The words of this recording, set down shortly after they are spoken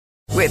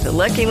With the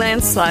Lucky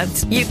Land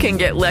Slots, you can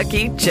get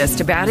lucky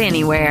just about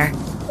anywhere.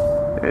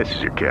 This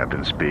is your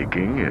captain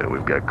speaking.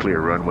 We've got clear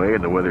runway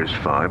and the weather's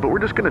fine, but we're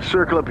just going to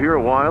circle up here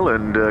a while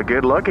and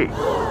get lucky.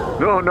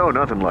 No,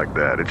 nothing like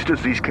that. It's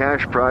just these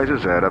cash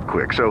prizes add up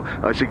quick. So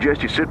I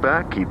suggest you sit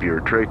back, keep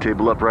your tray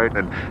table upright,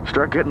 and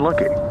start getting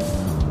lucky.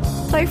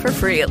 Play for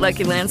free at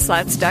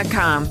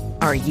LuckyLandSlots.com.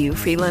 Are you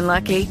feeling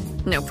lucky?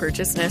 No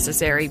purchase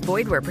necessary.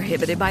 Void where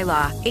prohibited by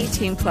law.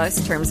 18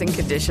 plus terms and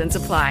conditions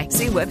apply.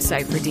 See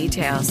website for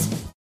details.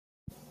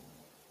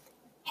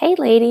 Hey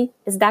lady,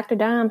 it's Dr.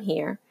 Dom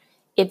here.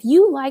 If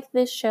you like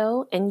this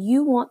show and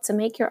you want to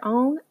make your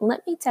own,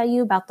 let me tell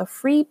you about the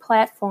free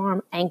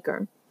platform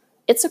Anchor.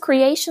 It's a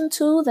creation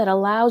tool that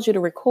allows you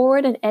to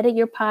record and edit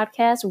your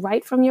podcast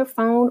right from your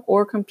phone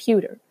or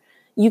computer.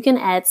 You can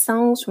add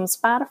songs from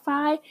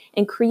Spotify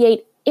and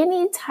create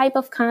any type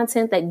of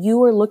content that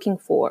you are looking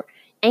for.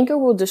 Anchor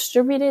will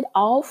distribute it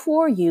all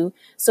for you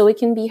so it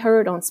can be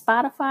heard on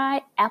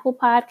Spotify, Apple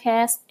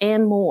Podcasts,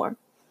 and more.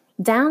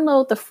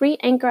 Download the free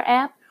Anchor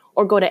app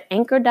or go to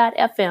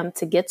anchor.fm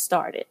to get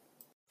started.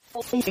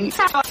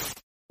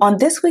 On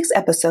this week's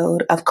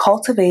episode of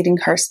Cultivating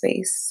Her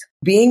Space,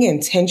 being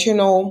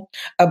intentional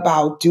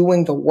about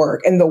doing the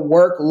work, and the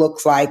work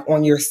looks like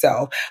on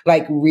yourself,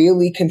 like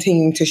really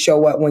continuing to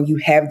show up when you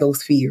have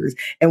those fears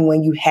and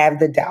when you have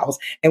the doubts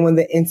and when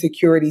the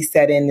insecurity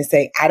set in and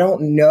say, I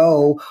don't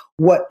know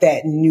what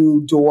that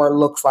new door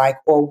looks like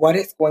or what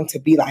it's going to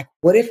be like.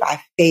 What if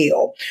I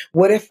fail?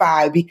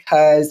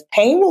 Because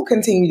pain will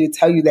continue to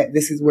tell you that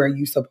this is where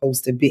you're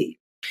supposed to be.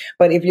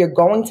 But if you're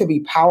going to be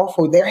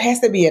powerful, there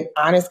has to be an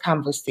honest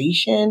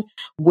conversation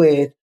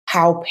with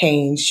how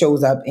pain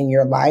shows up in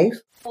your life.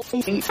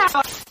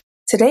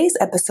 Today's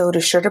episode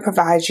is sure to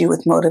provide you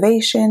with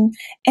motivation,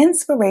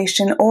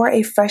 inspiration, or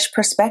a fresh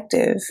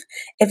perspective.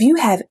 If you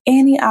have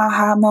any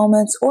aha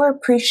moments or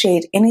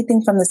appreciate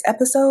anything from this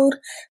episode,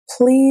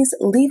 please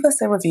leave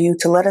us a review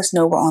to let us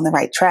know we're on the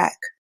right track.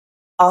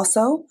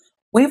 Also,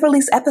 we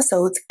release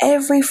episodes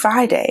every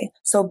Friday,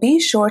 so be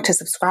sure to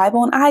subscribe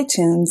on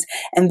iTunes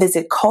and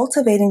visit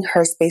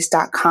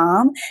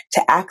cultivatingherspace.com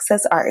to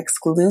access our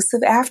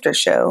exclusive after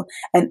show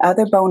and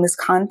other bonus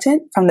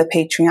content from the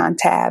Patreon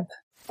tab.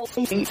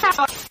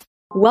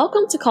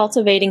 Welcome to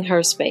Cultivating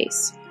Her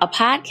Space, a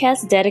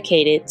podcast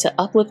dedicated to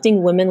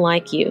uplifting women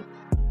like you.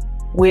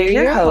 We're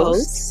your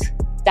hosts,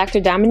 Dr.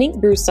 Dominique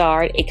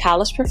Broussard, a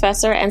college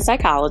professor and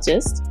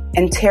psychologist,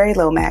 and Terry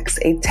Lomax,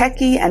 a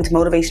techie and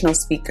motivational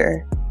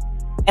speaker.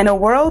 In a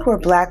world where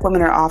Black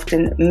women are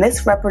often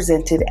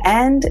misrepresented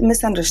and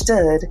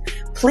misunderstood,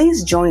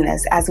 please join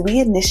us as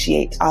we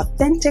initiate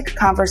authentic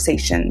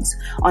conversations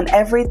on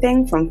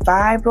everything from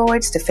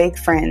fibroids to fake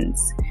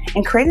friends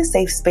and create a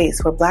safe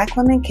space where Black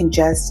women can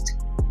just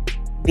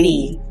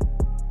be.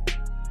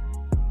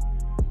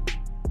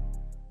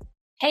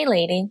 Hey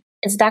lady,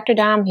 it's Dr.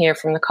 Dom here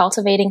from the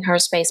Cultivating Her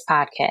Space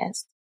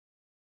podcast.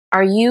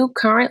 Are you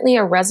currently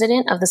a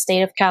resident of the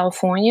state of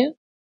California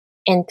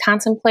and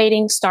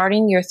contemplating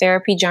starting your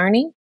therapy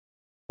journey?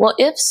 Well,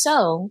 if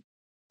so,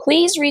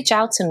 please reach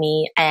out to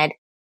me at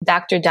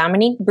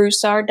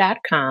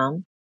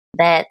drdominiquebroussard.com.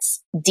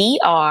 That's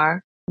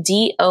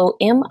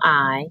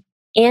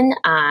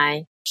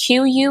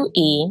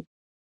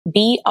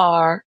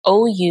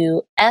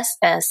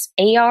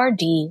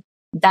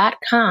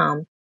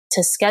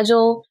to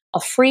schedule a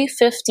free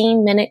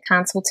 15-minute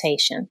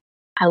consultation.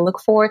 I look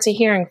forward to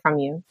hearing from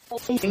you.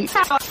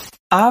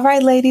 All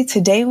right, lady,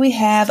 today we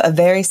have a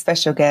very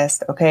special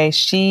guest, okay?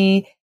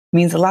 She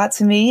means a lot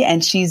to me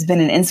and she's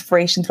been an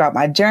inspiration throughout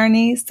my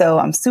journey. So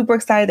I'm super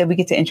excited that we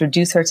get to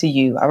introduce her to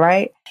you, all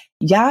right?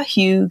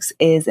 Hughes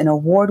is an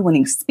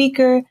award-winning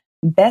speaker,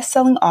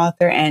 best-selling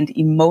author, and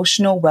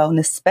emotional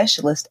wellness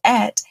specialist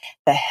at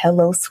the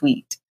Hello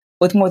Suite.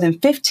 With more than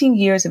 15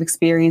 years of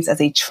experience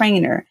as a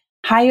trainer,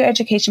 higher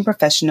education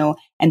professional,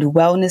 and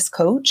wellness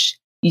coach,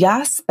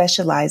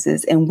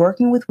 specializes in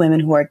working with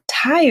women who are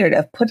tired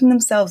of putting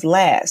themselves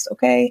last,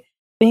 okay?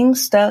 Being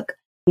stuck,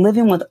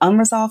 living with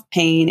unresolved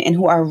pain, and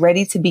who are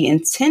ready to be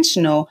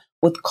intentional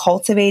with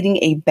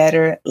cultivating a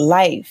better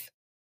life.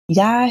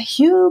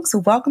 Hughes,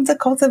 welcome to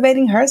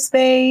Cultivating Her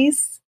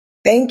Space.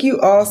 Thank you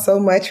all so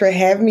much for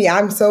having me.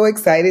 I'm so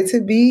excited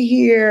to be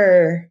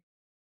here.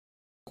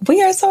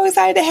 We are so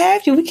excited to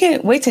have you. We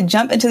can't wait to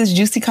jump into this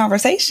juicy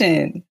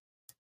conversation.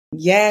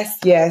 Yes.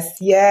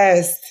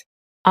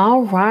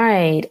 All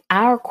right,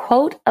 our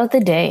quote of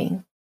the day.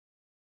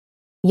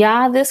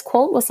 This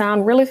quote will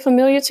sound really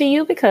familiar to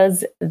you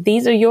because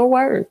these are your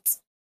words.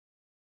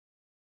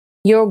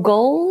 Your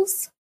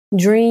goals,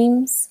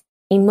 dreams,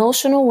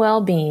 emotional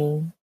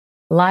well-being,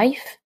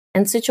 life,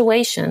 and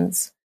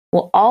situations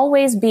will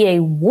always be a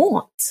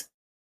want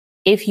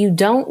if you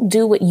don't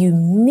do what you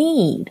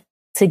need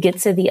to get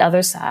to the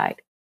other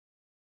side.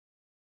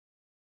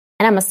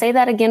 And I'm going to say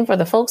that again for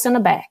the folks in the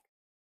back.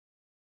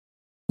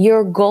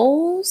 Your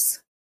goals,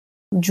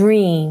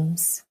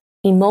 dreams,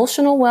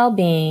 emotional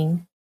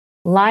well-being,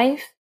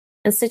 life,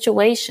 and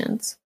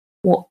situations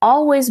will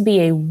always be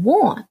a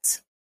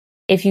want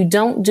if you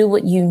don't do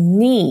what you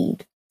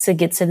need to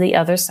get to the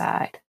other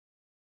side.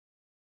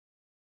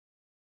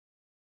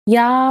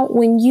 Yeah,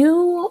 when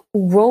you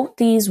wrote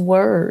these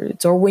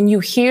words or when you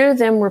hear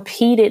them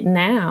repeated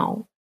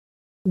now,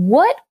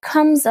 what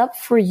comes up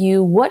for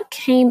you? What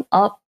came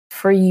up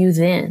for you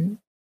then?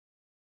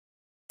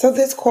 So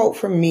this quote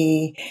from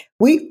me,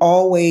 we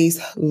always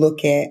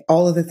look at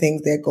all of the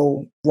things that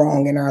go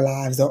wrong in our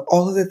lives or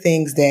all of the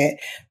things that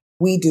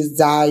we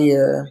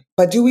desire,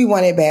 but do we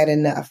want it bad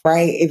enough,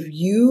 right? If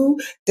you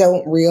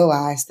don't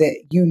realize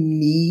that you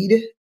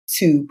need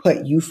to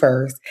put you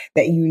first,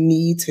 that you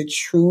need to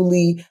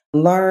truly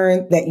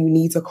learn, that you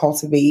need to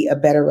cultivate a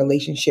better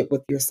relationship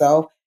with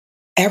yourself,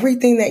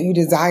 everything that you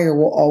desire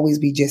will always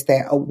be just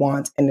that, a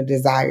want and a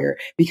desire,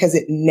 because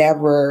it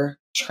never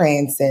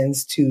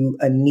transcends to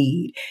a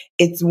need.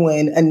 It's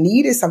when a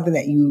need is something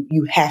that you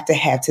have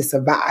to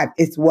survive.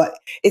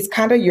 It's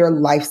kind of your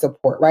life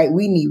support, right?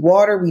 We need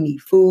water, we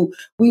need food,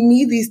 we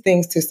need these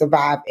things to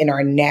survive in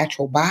our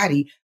natural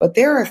body, but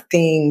there are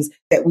things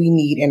that we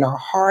need in our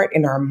heart,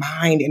 in our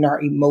mind, in our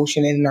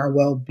emotion, and in our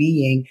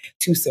well-being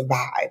to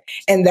survive.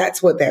 And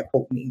that's what that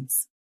quote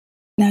means.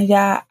 Now,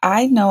 yeah,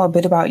 I know a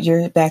bit about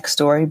your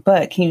backstory,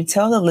 but can you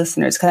tell the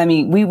listeners? Because I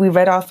mean, we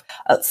read off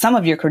some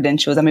of your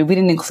credentials. I mean, we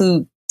didn't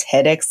include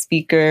TEDx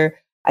speaker.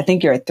 I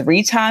think you're a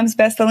 3 times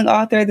best-selling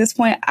author at this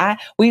point.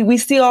 We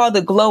see all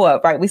the glow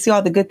up, right? We see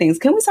all the good things.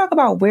 Can we talk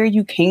about where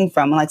you came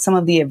from, like some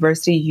of the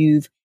adversity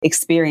you've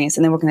experienced,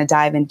 and then we're going to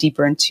dive in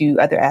deeper into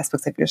other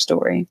aspects of your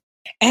story.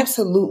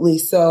 Absolutely.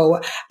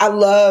 So I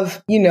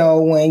love,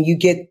 when you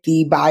get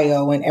the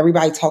bio and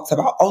everybody talks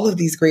about all of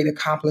these great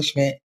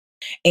accomplishments.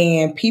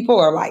 And people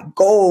are like,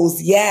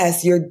 goals,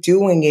 yes, you're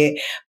doing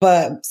it.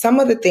 But some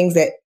of the things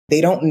that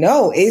they don't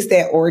know is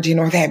that origin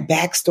or that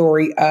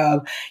backstory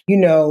of,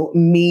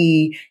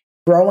 me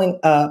growing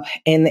up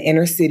in the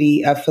inner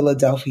city of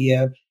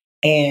Philadelphia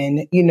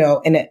and,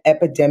 in an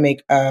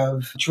epidemic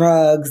of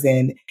drugs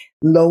and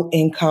low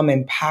income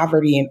and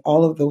poverty and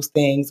all of those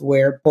things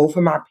where both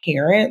of my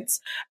parents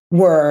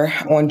were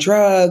on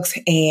drugs.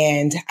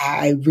 And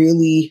I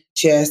really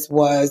just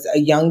was a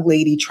young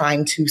lady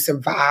trying to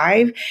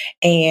survive.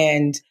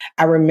 And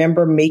I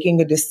remember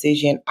making a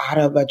decision out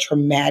of a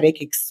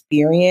traumatic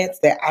experience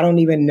that I don't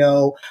even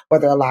know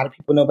whether a lot of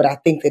people know, but I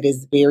think that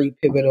is very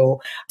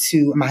pivotal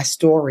to my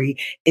story,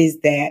 is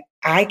that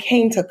I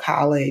came to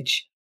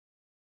college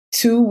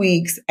 2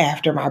 weeks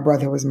after my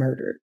brother was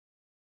murdered.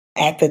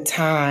 At the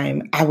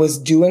time, I was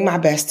doing my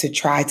best to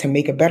try to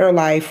make a better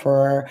life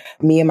for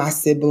me and my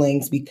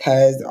siblings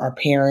because our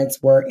parents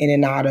were in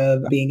and out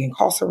of being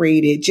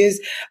incarcerated,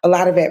 just a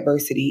lot of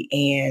adversity.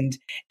 And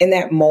in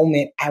that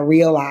moment, I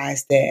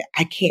realized that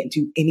I can't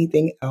do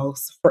anything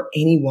else for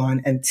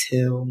anyone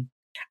until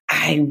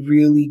I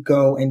really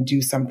go and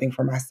do something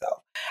for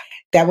myself.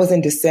 That was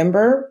in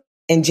December.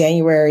 In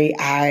January,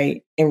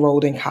 I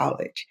enrolled in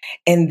college.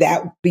 And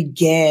that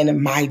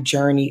began my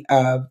journey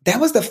that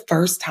was the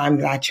first time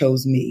that I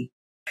chose me.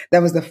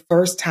 That was the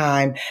first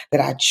time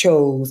that I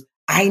chose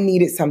I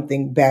needed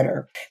something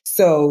better.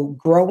 So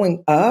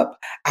growing up,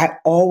 I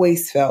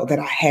always felt that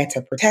I had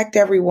to protect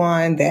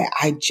everyone, that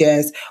I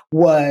just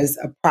was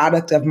a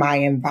product of my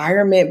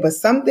environment, but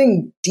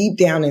something deep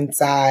down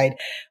inside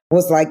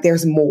was like,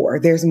 there's more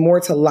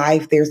to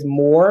life. There's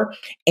more.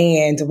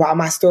 And while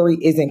my story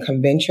isn't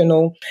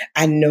conventional,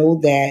 I know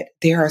that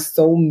there are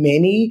so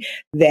many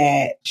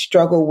that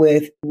struggle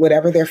with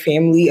whatever their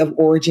family of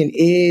origin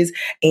is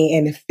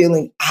and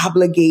feeling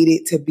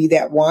obligated to be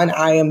that one.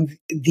 I am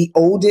the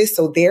oldest.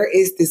 So there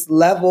is this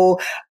level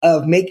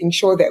of making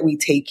sure that we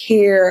take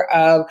care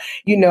of,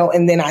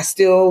 and then I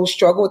still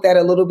struggle with that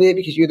a little bit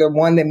because you're the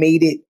one that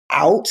made it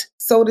out,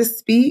 so to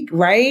speak,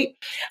 right?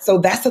 So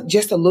that's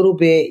just a little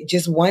bit,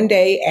 just one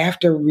day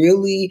after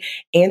really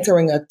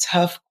answering a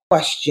tough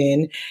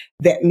question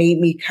that made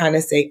me kind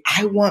of say,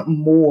 I want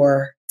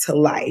more to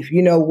life.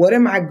 What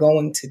am I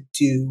going to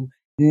do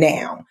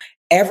now?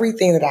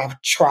 Everything that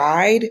I've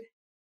tried,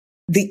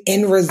 the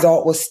end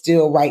result was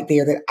still right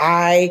there, that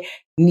I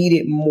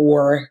needed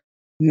more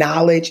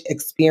knowledge,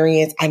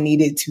 experience. I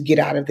needed to get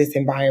out of this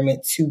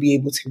environment to be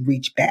able to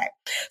reach back.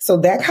 So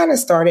that kind of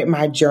started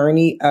my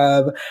journey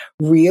of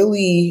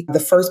really, the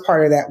first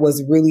part of that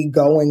was really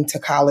going to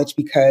college,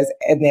 because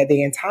at that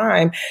day and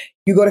time,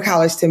 you go to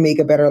college to make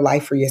a better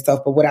life for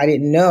yourself. But what I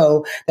didn't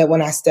know, that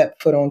when I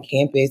stepped foot on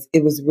campus,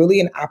 it was really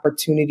an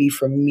opportunity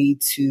for me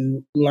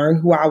to learn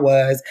who I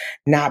was,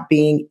 not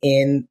being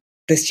in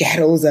the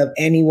shadows of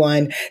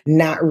anyone,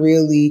 not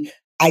really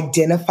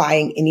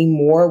identifying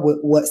anymore with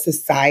what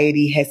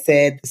society has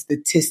said, the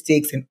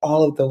statistics and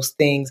all of those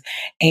things.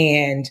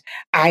 And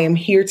I am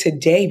here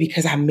today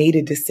because I made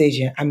a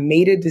decision. I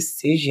made a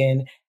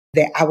decision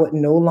that I would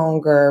no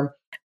longer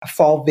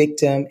fall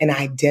victim and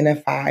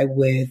identify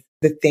with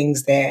the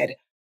things that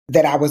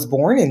I was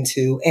born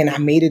into. And I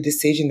made a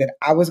decision that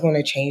I was going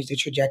to change the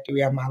trajectory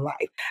of my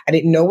life. I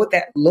didn't know what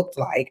that looked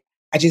like.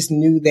 I just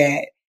knew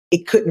that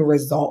it couldn't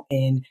result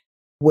in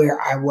where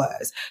I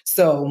was.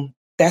 So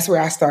that's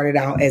where I started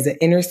out as an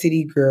inner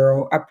city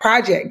girl, a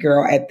project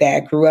girl at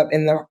that, grew up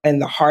in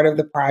the heart of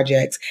the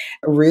projects,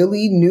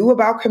 really knew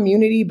about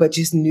community, but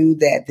just knew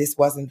that this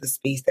wasn't the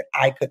space that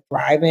I could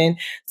thrive in.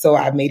 So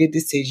I made a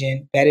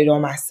decision, betted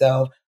on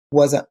myself,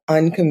 was an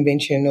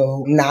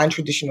unconventional,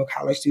 non-traditional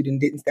college student,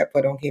 didn't step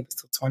foot on campus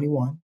till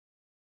 21,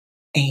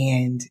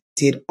 and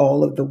did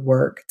all of the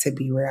work to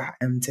be where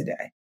I am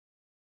today.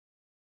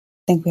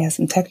 I think we had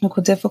some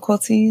technical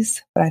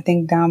difficulties, but I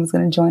think Dom is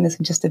going to join us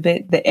in just a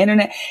bit. The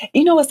internet,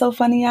 you know what's so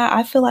funny?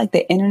 I feel like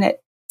the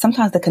internet,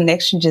 sometimes the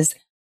connection just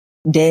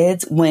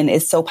deads when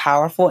it's so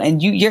powerful.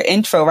 And your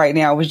intro right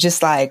now was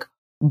just like,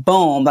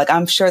 boom. Like,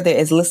 I'm sure that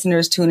as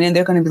listeners tune in,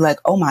 they're going to be like,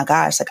 oh my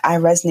gosh, like I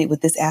resonate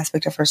with this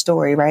aspect of her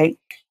story, right?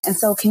 And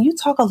so can you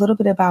talk a little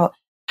bit about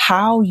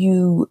how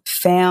you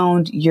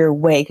found your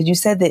way? Because you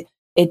said that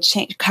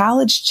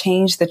college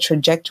changed the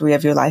trajectory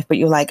of your life, but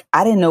you're like,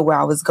 I didn't know where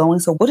I was going.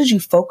 So what did you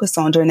focus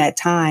on during that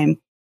time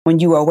when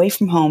you were away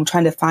from home,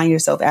 trying to find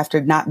yourself after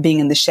not being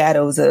in the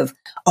shadows of,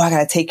 oh, I got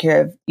to take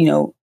care of,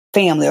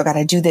 family, or got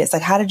to do this?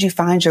 Like, how did you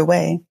find your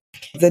way?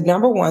 The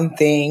number one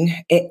thing,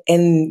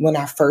 and when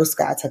I first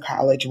got to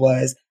college,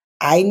 was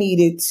I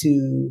needed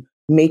to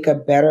make a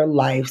better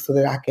life so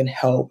that I can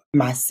help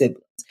my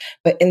siblings.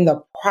 But in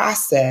the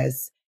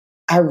process,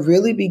 I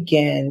really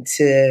began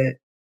to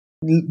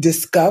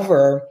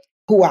discover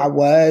who I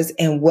was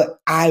and what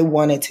I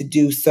wanted to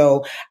do.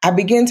 So I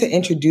began to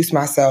introduce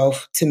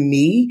myself to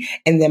me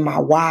and then my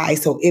why.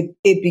 So it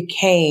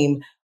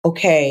became,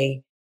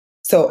 okay,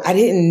 so I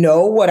didn't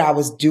know what I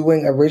was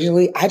doing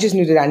originally. I just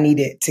knew that I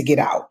needed to get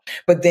out.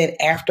 But then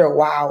after a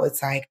while,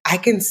 it's like, I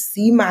can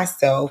see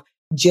myself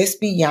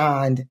just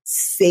beyond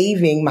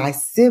saving my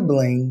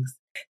siblings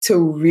to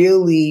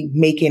really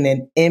making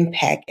an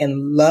impact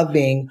and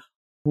loving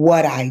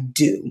what I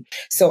do.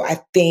 So I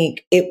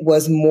think it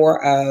was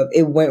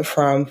it went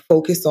from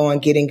focus on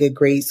getting good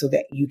grades so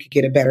that you could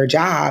get a better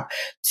job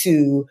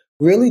to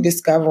really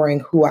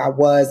discovering who I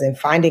was and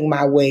finding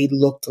my way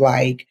looked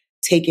like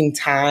taking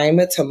time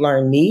to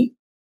learn me,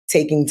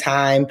 taking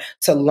time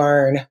to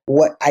learn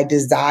what I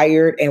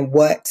desired and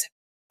what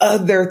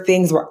other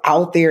things were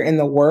out there in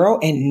the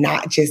world and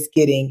not just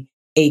getting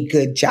a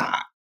good job.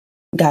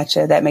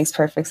 Gotcha. That makes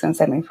perfect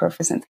sense.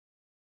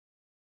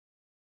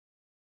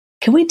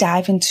 Can we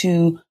dive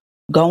into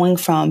going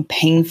from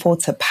painful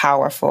to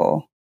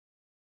powerful?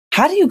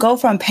 How do you go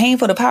from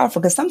painful to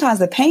powerful? Because sometimes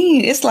the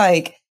pain, it's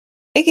like,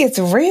 it gets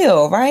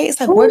real, right?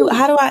 It's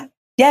like,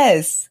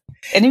 yes.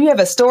 And then you have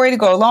a story to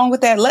go along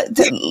with that.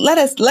 Let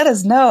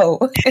us know.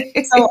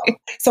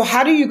 So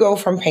how do you go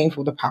from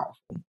painful to powerful,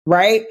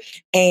 right?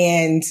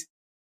 And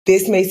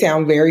this may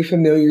sound very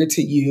familiar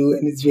to you,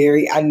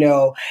 and I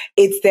know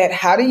it's that,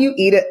 how do you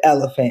eat an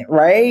elephant,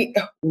 right?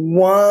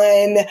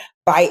 One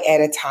bite at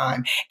a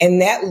time.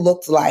 And that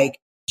looked like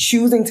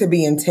choosing to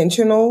be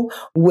intentional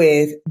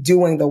with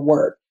doing the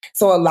work.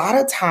 So a lot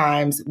of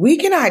times we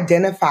can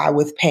identify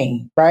with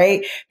pain,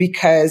 right?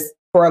 Because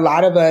for a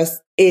lot of us,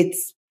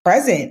 it's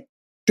present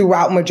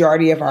throughout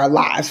majority of our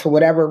lives for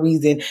whatever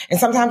reason. And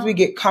sometimes we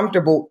get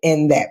comfortable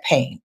in that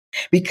pain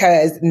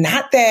because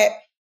not that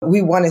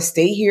we want to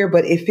stay here,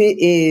 but if it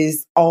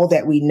is all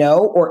that we know,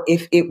 or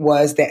if it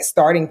was that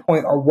starting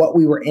point or what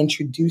we were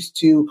introduced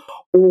to,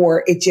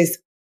 or it just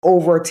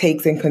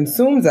overtakes and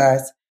consumes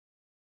us.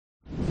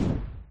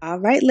 All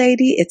right,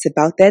 lady, it's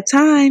about that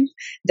time.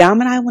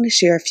 Dom and I want to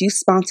share a few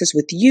sponsors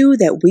with you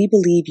that we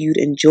believe you'd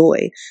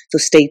enjoy. So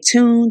stay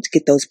tuned,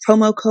 get those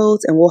promo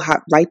codes, and we'll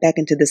hop right back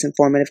into this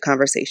informative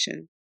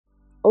conversation.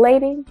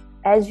 Lady,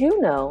 as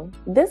you know,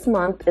 this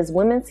month is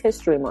Women's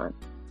History Month,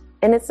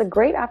 and it's a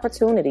great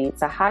opportunity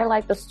to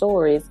highlight the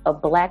stories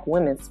of Black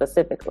women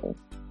specifically.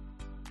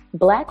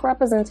 Black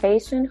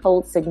representation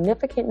holds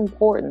significant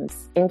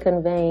importance in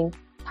conveying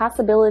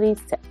possibilities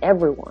to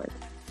everyone,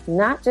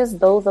 not just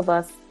those of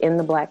us in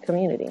the Black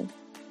community.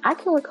 I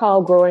can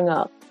recall growing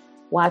up,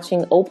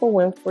 watching Oprah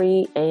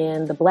Winfrey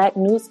and the Black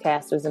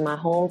newscasters in my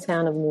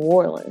hometown of New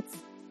Orleans,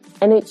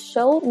 and it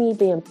showed me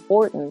the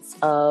importance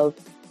of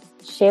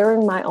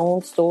sharing my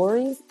own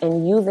stories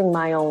and using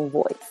my own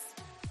voice.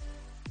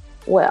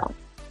 Well,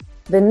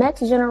 the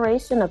next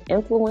generation of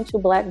influential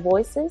Black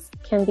voices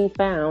can be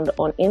found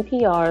on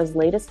NPR's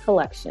latest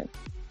collection,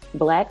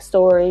 Black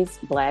Stories,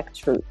 Black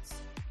Truths.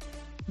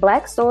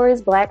 Black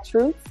Stories, Black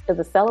Truths is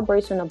a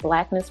celebration of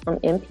Blackness from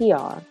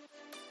NPR.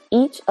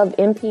 Each of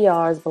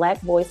NPR's Black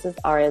voices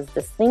are as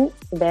distinct,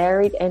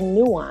 varied, and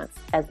nuanced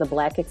as the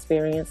Black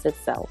experience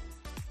itself.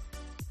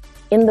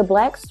 In the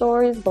Black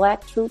Stories,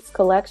 Black Truths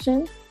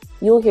collection,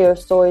 you'll hear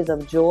stories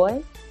of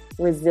joy,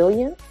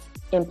 resilience,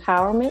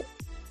 empowerment,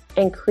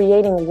 and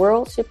creating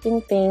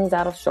world-shifting things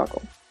out of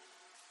struggle.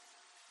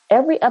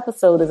 Every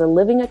episode is a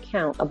living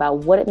account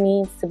about what it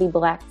means to be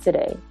Black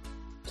today,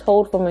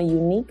 told from a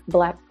unique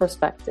Black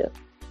perspective.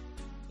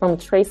 From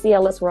Tracee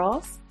Ellis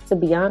Ross to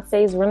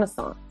Beyonce's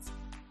Renaissance,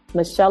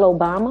 Michelle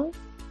Obama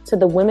to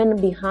the women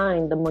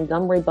behind the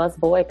Montgomery bus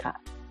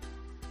boycott.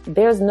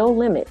 There's no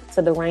limit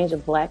to the range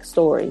of Black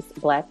stories,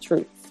 Black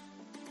truths.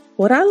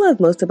 What I love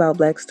most about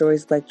Black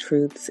Stories, Black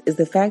Truths is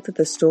the fact that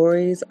the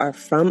stories are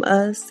from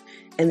us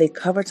and they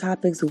cover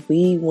topics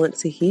we want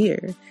to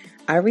hear.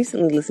 I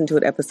recently listened to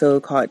an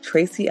episode called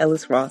Tracy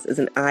Ellis Ross is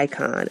an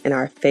Icon and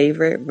Our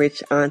Favorite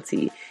Rich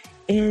Auntie.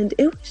 And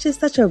it was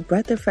just such a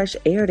breath of fresh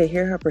air to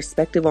hear her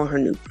perspective on her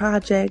new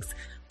projects,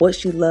 what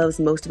she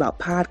loves most about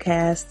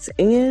podcasts,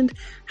 and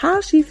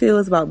how she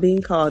feels about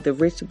being called the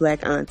rich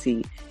Black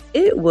auntie.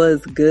 It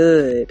was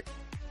good.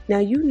 Now,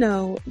 you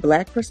know,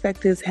 Black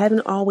perspectives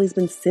haven't always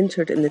been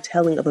centered in the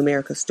telling of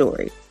America's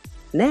story.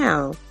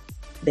 Now,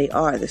 they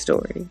are the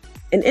story.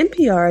 In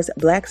NPR's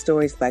Black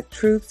Stories, Black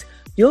Truths,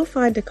 you'll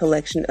find a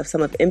collection of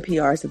some of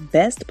NPR's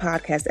best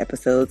podcast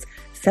episodes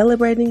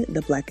celebrating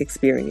the Black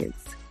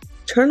experience.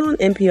 Turn on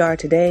NPR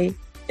today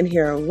and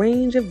hear a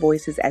range of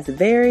voices as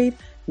varied,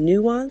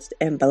 nuanced,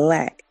 and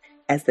Black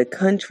as the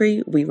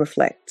country we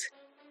reflect.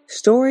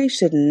 Stories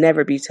should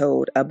never be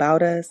told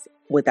about us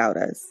without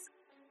us.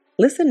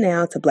 Listen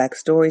now to Black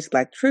Stories,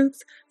 Black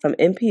Truths from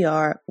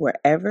NPR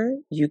wherever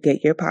you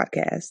get your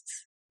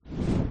podcasts.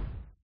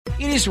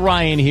 It is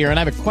Ryan here, and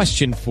I have a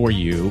question for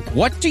you.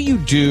 What do you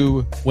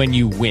do when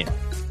you win?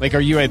 Like, are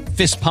you a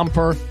fist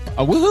pumper,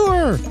 a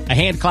woohooer, a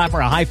hand clapper,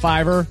 a high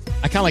fiver?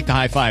 I kind of like the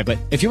high five, but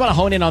if you want to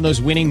hone in on those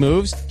winning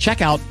moves,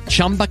 check out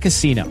Chumba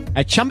Casino.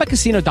 At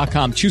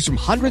ChumbaCasino.com, choose from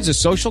hundreds of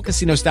social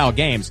casino-style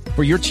games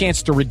for your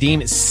chance to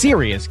redeem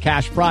serious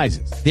cash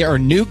prizes. There are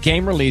new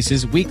game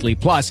releases weekly,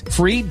 plus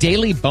free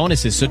daily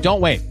bonuses. So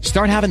don't wait.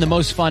 Start having the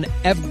most fun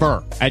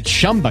ever at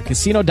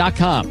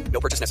ChumbaCasino.com.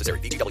 No purchase necessary.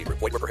 VGW.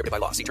 Void where prohibited by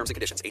law. See terms and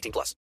conditions.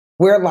 18+.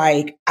 We're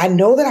like, I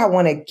know that I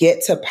want to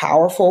get to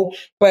powerful,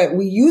 but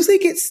we usually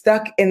get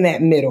stuck in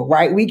that middle,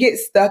 right? We get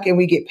stuck and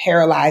we get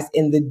paralyzed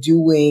in the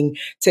doing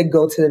to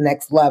go to the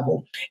next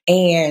level.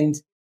 And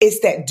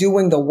it's that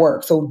doing the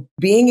work. So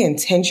being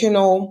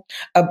intentional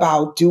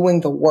about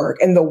doing the work,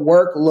 and the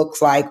work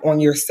looks like on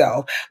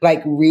yourself,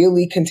 like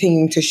really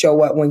continuing to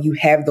show up when you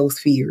have those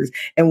fears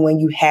and when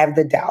you have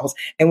the doubts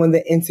and when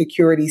the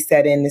insecurity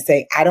set in to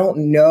say, I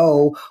don't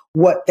know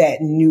what that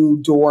new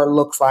door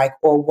looks like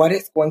or what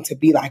it's going to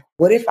be like.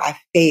 What if I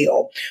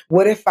fail?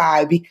 What if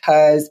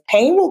because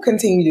pain will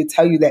continue to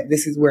tell you that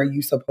this is where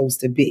you're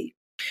supposed to be.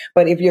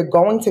 But if you're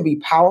going to be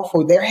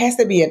powerful, there has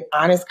to be an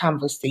honest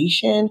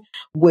conversation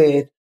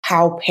with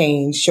how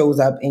pain shows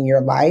up in your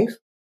life.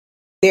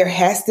 There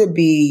has to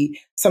be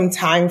some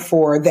time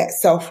for that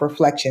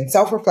self-reflection.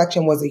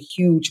 Self-reflection was a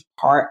huge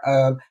part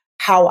of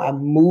how I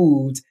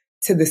moved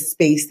to the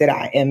space that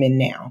I am in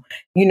now.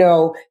 You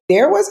know,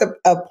 there was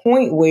a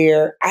point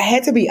where I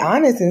had to be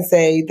honest and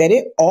say that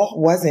it all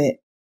wasn't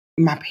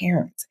my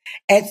parents.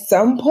 At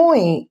some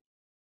point,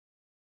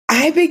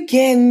 I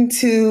began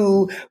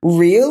to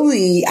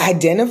really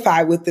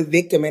identify with the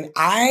victim, and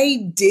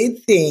I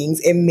did things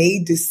and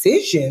made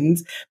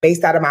decisions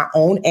based out of my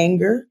own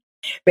anger,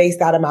 based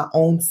out of my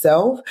own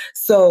self.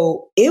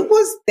 So it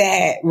was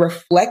that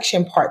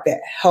reflection part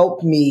that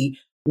helped me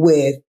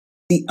with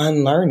the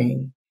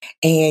unlearning.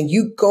 And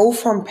you go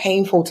from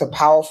painful to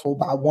powerful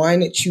by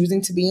one,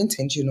 choosing to be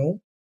intentional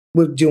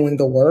with doing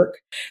the work,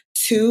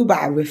 two,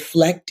 by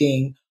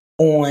reflecting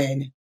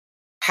on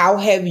how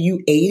have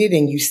you aided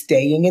in you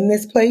staying in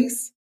this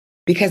place?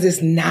 Because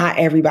it's not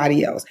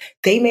everybody else.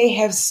 They may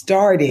have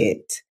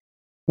started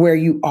where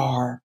you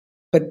are,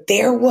 but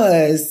there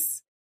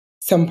was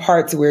some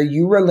parts where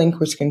you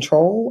relinquished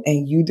control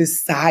and you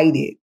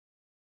decided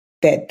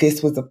that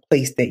this was a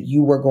place that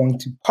you were going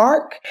to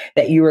park,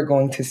 that you were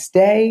going to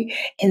stay.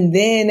 And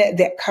then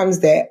that comes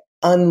that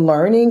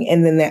unlearning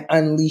and then that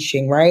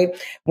unleashing, right?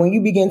 When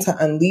you begin to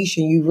unleash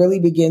and you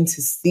really begin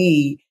to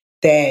see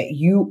that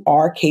you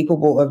are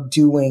capable of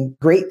doing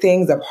great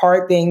things, of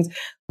hard things.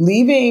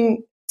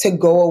 Leaving to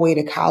go away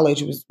to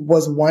college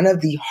was one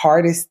of the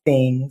hardest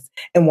things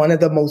and one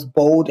of the most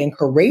bold and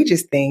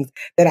courageous things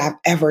that I've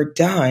ever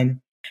done.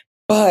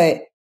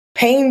 But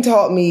pain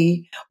taught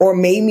me or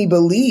made me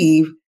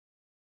believe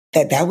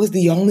that that was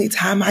the only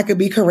time I could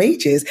be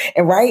courageous.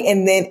 And right.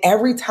 And then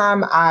every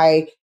time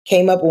I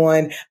came up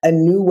on a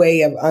new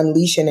way of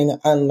unleashing and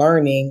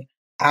unlearning,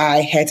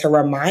 I had to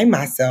remind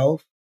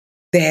myself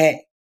that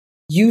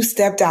you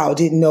stepped out,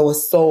 didn't know a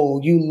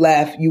soul. You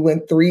left, you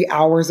went 3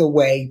 hours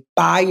away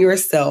by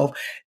yourself,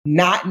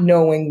 not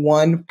knowing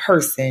one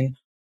person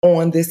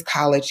on this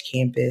college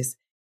campus.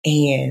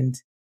 And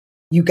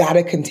you got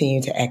to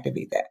continue to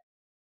activate that.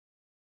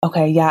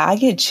 Okay, yeah, I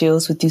get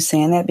chills with you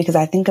saying that because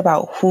I think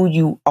about who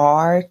you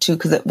are too,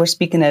 because we're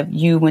speaking of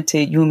you went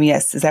to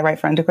UMES. Is that right,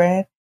 for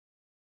undergrad?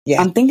 Yeah.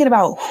 I'm thinking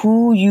about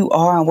who you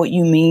are and what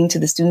you mean to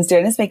the students there.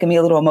 And it's making me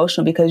a little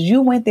emotional because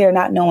you went there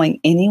not knowing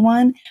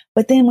anyone.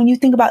 But then when you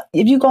think about,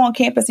 if you go on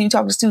campus and you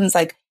talk to students,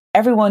 like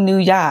everyone knew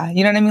Ya,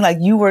 you know what I mean? Like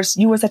you were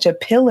such a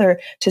pillar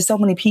to so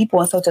many people.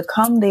 And so to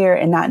come there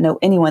and not know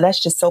anyone, that's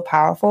just so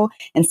powerful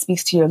and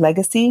speaks to your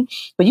legacy.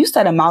 But you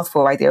said a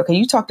mouthful right there. Okay.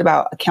 You talked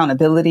about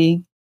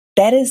accountability.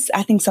 That is,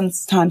 I think,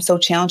 sometimes so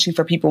challenging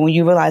for people when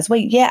you realize,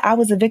 wait, yeah, I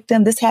was a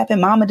victim. This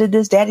happened. Mama did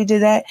this. Daddy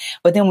did that.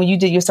 But then when you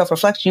did your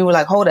self-reflection, you were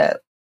like, hold up.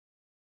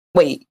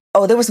 wait,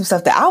 oh, there was some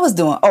stuff that I was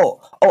doing. Oh,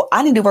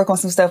 I need to work on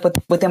some stuff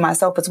within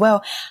myself as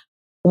well.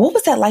 What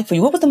was that like for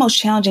you? What was the most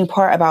challenging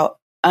part about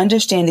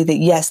understanding that,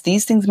 yes,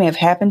 these things may have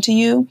happened to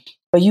you,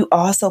 but you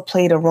also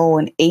played a role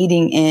in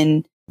aiding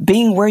in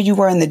being where you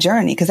were in the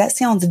journey? Because that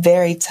sounds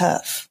very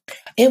tough.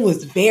 It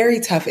was very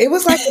tough. It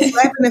was like a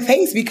slap in the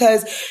face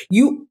because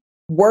you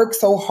work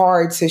so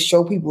hard to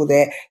show people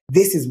that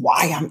this is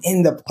why I'm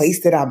in the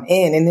place that I'm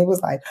in. And it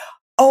was like,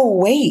 oh,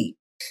 wait,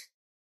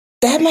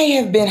 that may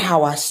have been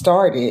how I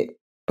started.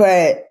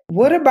 But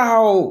what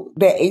about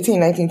that 18,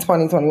 19,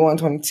 20, 21,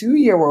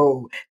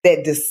 22-year-old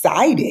that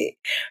decided?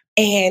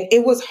 And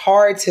it was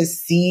hard to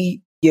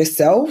see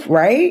yourself,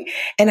 right?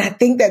 And I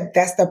think that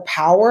that's the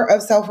power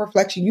of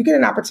self-reflection. You get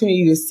an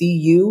opportunity to see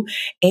you,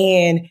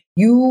 and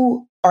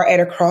you are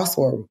at a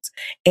crossroads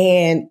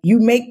and you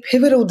make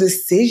pivotal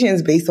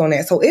decisions based on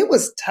that. So it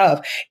was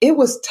tough. It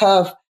was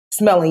tough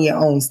smelling your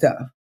own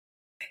stuff.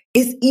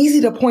 It's easy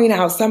to point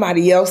out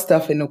somebody else's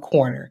stuff in the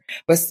corner,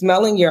 but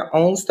smelling your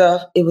own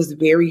stuff, it was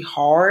very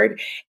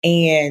hard.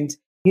 And,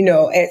 you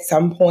know, at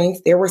some points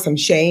there was some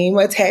shame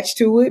attached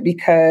to it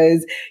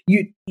because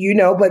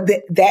but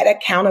that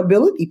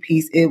accountability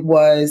piece, it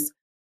was,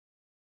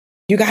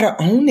 you got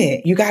to own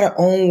it. You got to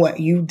own what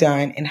you've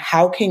done. And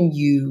how can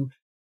you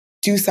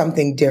do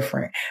something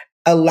different?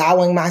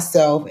 Allowing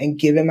myself and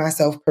giving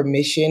myself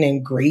permission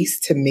and grace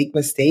to make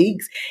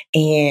mistakes.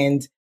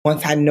 And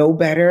once I know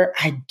better,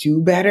 I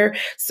do better.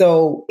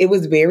 So it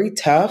was very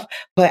tough,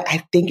 but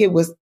I think it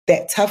was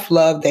that tough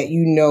love that,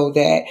 you know,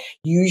 that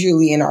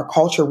usually in our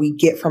culture we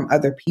get from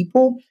other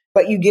people,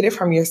 but you get it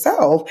from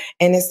yourself.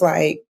 And it's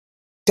like,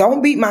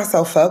 don't beat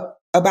myself up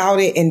about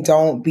it and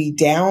don't be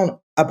down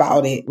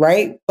about it,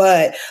 right?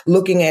 But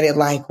looking at it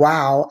like,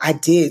 wow, I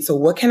did. So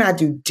what can I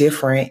do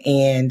different?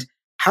 And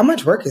how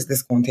much work is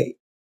this going to take?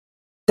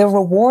 The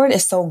reward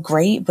is so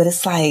great, but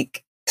it's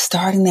like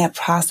starting that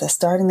process,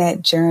 starting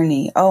that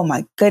journey. Oh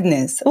my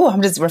goodness. Oh,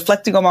 I'm just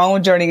reflecting on my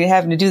own journey and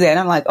having to do that. And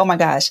I'm like, oh my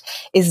gosh,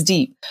 it's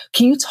deep.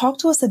 Can you talk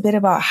to us a bit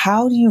about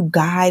how do you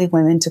guide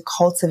women to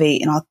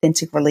cultivate an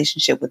authentic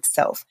relationship with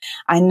self?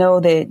 I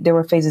know that there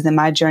were phases in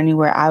my journey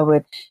where I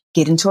would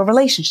get into a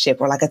relationship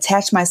or like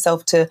attach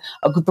myself to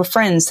a group of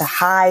friends to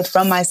hide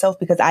from myself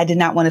because I did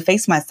not want to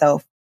face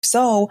myself.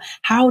 So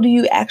how do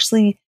you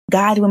actually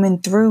guide women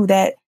through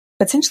that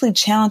potentially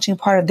challenging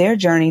part of their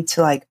journey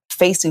to like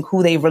facing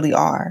who they really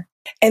are?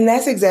 And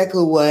that's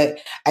exactly what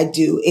I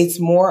do. It's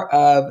more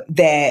of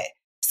that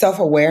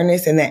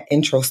self-awareness and that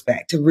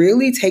introspect,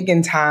 really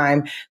taking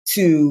time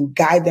to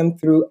guide them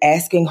through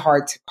asking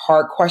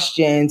hard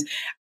questions,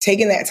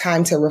 taking that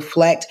time to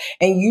reflect.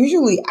 And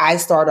usually I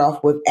start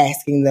off with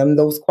asking them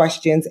those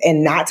questions,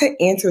 and not to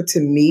answer to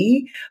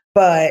me,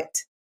 but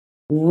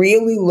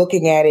really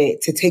looking at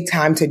it to take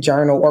time to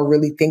journal or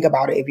really think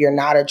about it if you're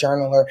not a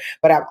journaler.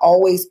 But I've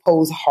always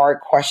posed hard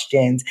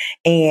questions.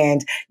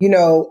 And, you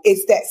know,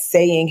 it's that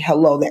saying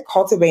hello, that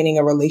cultivating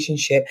a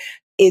relationship.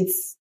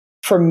 It's,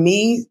 for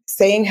me,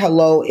 saying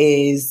hello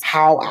is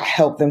how I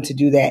help them to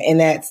do that. And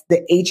that's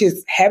the H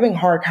is having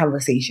hard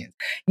conversations.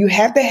 You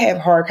have to have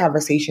hard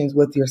conversations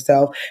with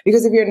yourself,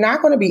 because if you're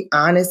not going to be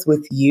honest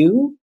with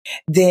you,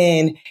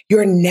 then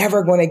you're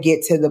never going to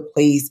get to the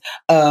place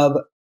of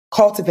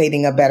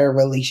cultivating a better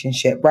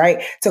relationship,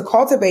 right? To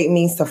cultivate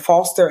means to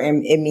foster,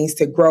 and it means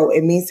to grow.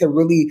 It means to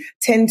really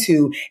tend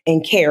to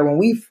and care. When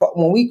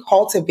we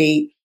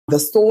cultivate the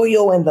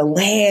soil and the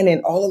land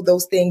and all of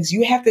those things,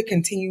 you have to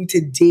continue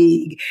to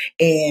dig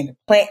and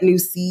plant new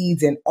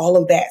seeds and all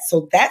of that.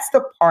 So that's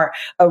the part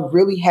of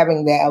really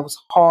having those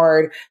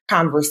hard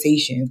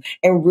conversations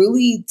and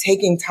really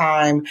taking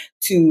time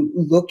to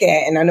look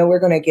at, and I know we're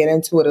going to get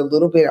into it a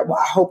little bit. Well,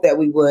 I hope that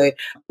we would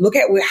look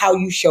at how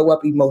you show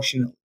up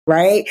emotionally.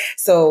 Right?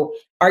 So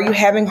are you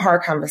having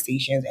hard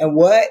conversations, and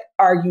what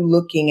are you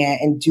looking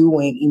at and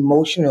doing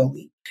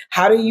emotionally?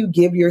 How do you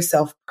give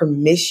yourself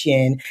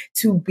permission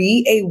to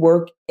be a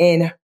work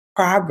in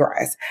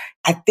progress?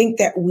 I think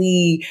that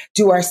we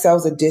do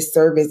ourselves a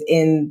disservice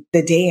in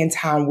the day and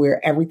time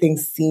where everything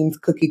seems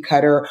cookie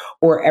cutter,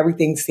 or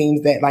everything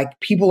seems that like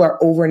people are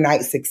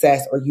overnight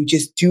success, or you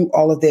just do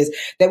all of this,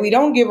 that we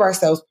don't give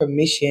ourselves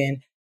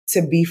permission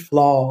to be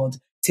flawed,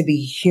 to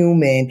be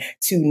human,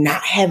 to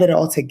not have it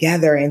all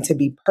together and to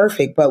be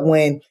perfect. But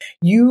when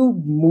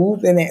you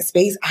move in that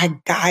space, I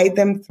guide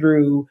them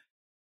through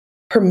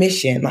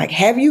permission. Like,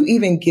 have you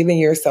even given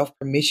yourself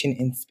permission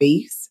in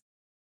space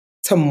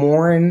to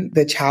mourn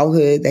the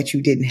childhood that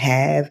you didn't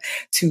have,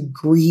 to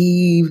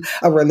grieve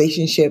a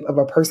relationship of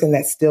a person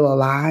that's still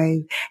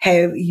alive?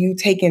 Have you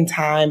taken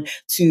time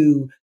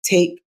to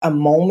take a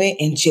moment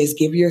and just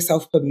give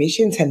yourself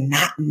permission to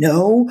not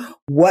know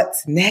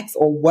what's next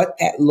or what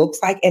that looks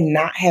like, and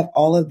not have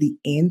all of the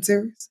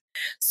answers?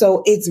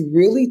 So it's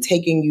really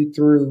taking you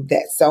through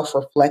that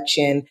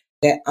self-reflection,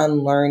 that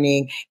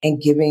unlearning, and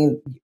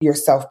giving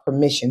yourself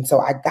permission. So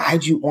I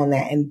guide you on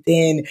that. And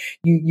then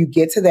you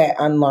get to that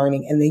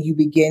unlearning, and then you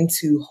begin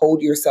to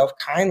hold yourself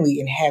kindly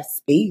and have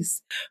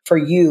space for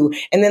you.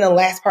 And then the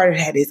last part of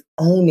that is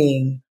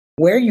owning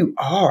where you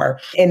are.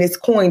 And it's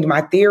coined,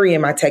 my theory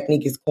and my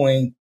technique is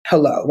coined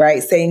hello,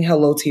 right? Saying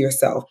hello to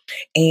yourself.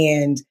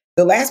 And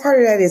the last part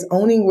of that is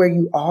owning where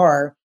you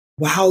are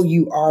while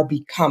you are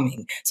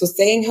becoming. So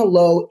saying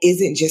hello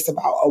isn't just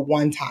about a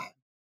one-time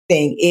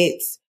thing.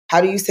 It's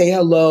how do you say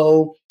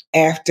hello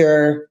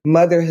after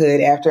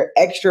motherhood, after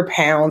extra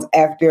pounds,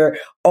 after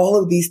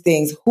all of these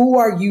things? Who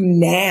are you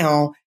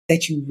now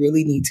that you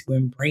really need to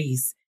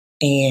embrace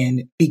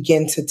and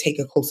begin to take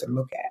a closer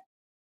look at?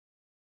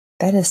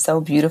 That is so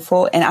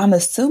beautiful. And I'm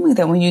assuming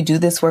that when you do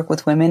this work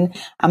with women,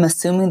 I'm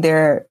assuming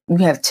you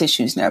have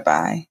tissues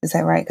nearby. Is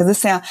that right?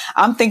 Because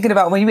I'm thinking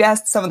about when you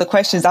asked some of the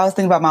questions, I was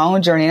thinking about my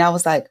own journey and I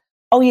was like,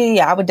 oh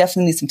yeah, I would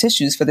definitely need some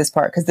tissues for this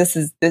part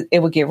because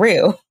it would get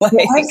real. Like,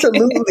 well,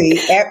 absolutely.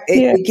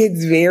 It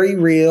gets very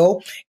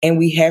real and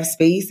we have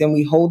space and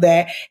we hold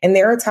that. And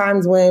there are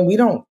times when we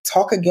don't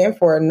talk again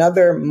for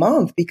another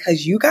month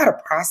because you got to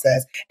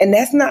process. And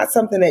that's not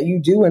something that you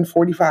do in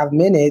 45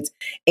 minutes.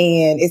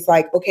 And it's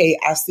like, okay,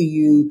 I'll see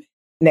you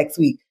next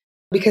week.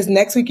 Because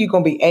next week you're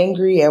going to be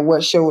angry at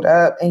what showed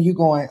up and you're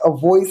going to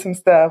avoid some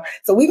stuff.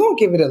 So we're going to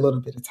give it a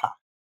little bit of time.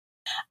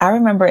 I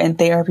remember in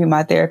therapy,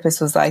 my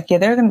therapist was like, yeah,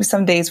 there are going to be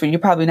some days where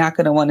you're probably not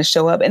going to want to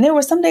show up. And there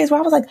were some days where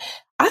I was like,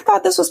 I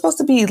thought this was supposed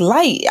to be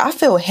light. I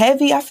feel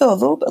heavy. I feel a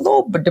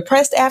little bit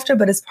depressed after,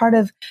 but it's part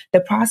of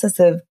the process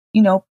of,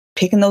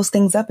 picking those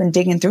things up and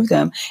digging through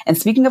them. And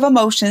speaking of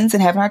emotions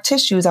and having our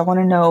tissues, I want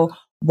to know,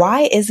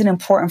 why is it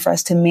important for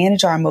us to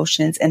manage our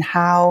emotions and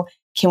how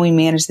can we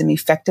manage them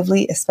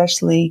effectively,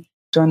 especially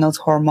during those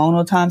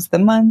hormonal times of the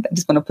month? I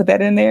just want to put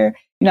that in there.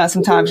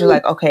 Sometimes you're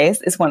like, okay,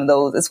 it's one of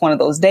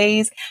those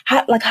days.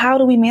 How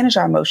do we manage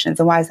our emotions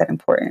and why is that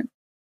important?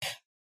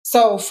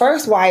 So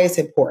first, why it's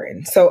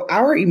important. So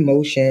our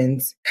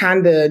emotions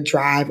kind of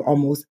drive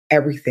almost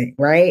everything,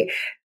 right?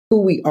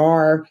 Who we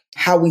are,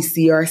 how we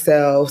see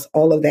ourselves,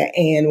 all of that.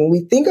 And when we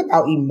think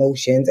about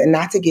emotions, and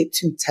not to get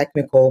too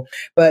technical,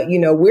 but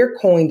we're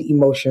coined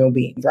emotional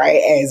beings,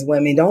 right? As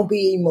women, don't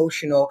be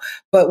emotional,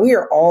 but we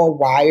are all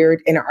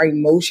wired and our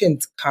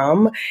emotions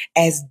come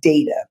as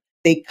data.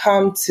 They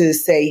come to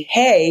say,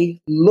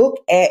 hey,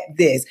 look at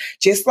this.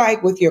 Just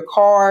like with your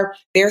car,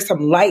 there's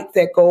some lights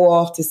that go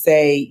off to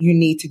say you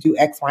need to do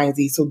X, Y, and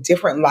Z. So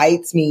different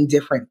lights mean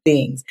different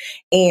things.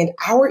 And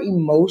our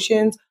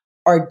emotions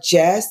are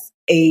just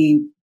a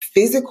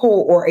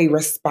physical or a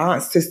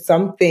response to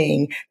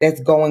something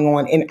that's going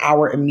on in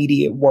our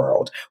immediate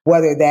world,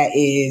 whether that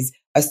is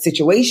a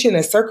situation,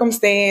 a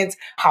circumstance,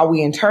 how we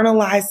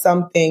internalize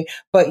something,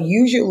 but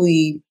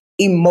usually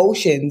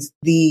emotions,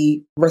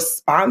 the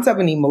response of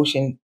an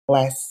emotion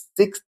lasts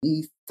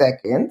 60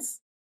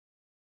 seconds.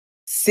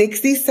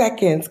 60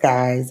 seconds,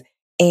 guys.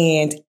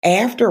 And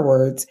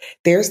afterwards,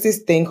 there's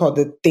this thing called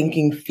the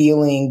thinking,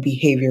 feeling,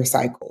 behavior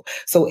cycle.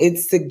 So it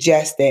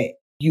suggests that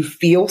you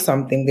feel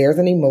something, there's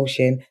an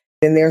emotion,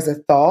 then there's a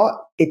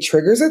thought, it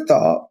triggers a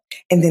thought,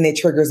 and then it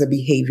triggers a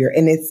behavior.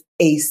 And it's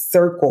a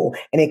circle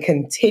and it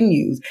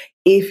continues.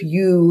 If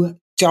you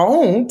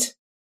don't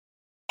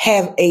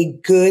have a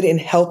good and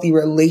healthy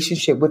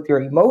relationship with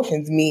your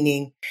emotions,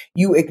 meaning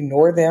you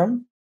ignore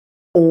them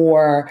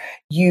or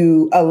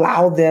you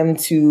allow them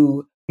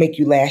to make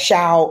you lash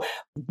out,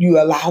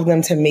 you allow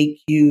them to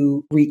make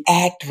you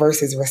react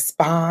versus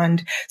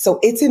respond. So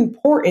it's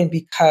important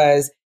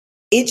because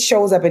it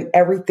shows up in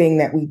everything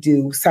that we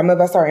do. Some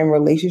of us are in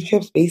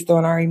relationships based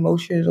on our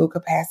emotional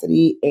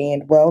capacity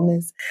and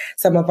wellness.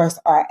 Some of us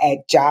are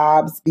at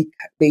jobs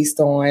based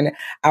on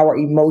our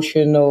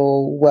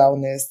emotional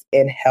wellness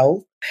and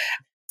health.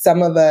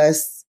 Some of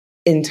us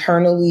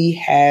internally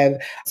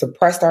have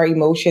suppressed our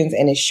emotions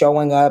and it's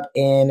showing up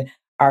in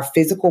our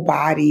physical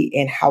body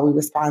and how we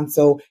respond.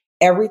 So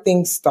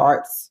everything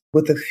starts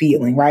with a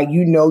feeling, right?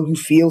 You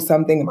feel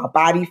something, my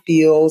body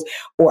feels,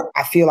 or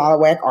I feel out of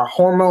whack, our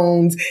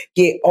hormones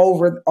get all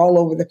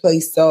over the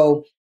place.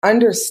 So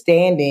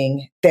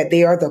understanding that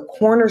they are the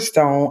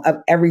cornerstone of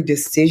every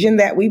decision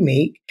that we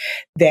make,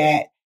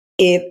 that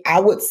if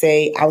I would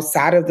say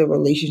outside of the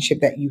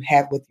relationship that you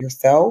have with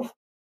yourself,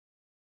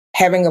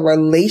 having a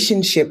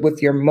relationship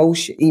with your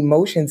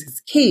emotions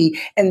is key.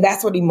 And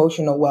that's what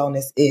emotional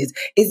wellness is.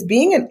 It's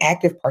being an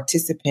active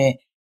participant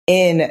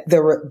in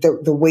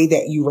the way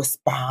that you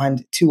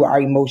respond to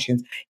our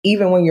emotions,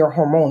 even when you're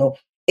hormonal.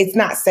 It's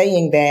not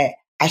saying that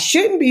I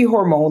shouldn't be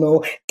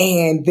hormonal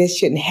and this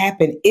shouldn't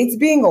happen. It's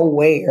being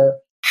aware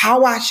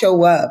how I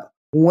show up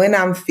when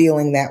I'm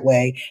feeling that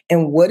way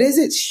and what is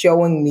it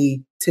showing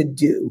me to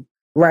do,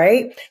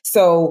 right?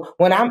 So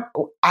when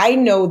I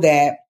know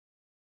that.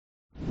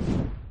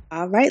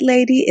 All right,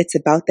 lady, it's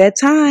about that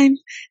time.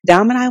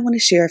 Dom and I want to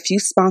share a few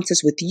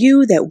sponsors with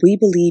you that we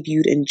believe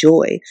you'd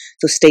enjoy.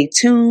 So stay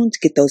tuned,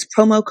 get those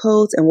promo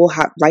codes, and we'll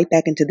hop right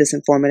back into this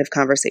informative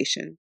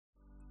conversation.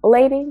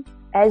 Lady,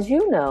 as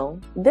you know,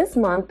 this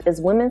month is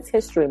Women's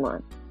History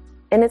Month,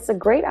 and it's a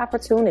great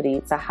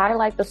opportunity to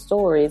highlight the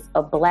stories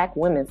of Black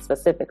women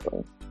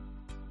specifically.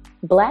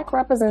 Black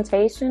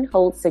representation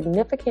holds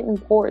significant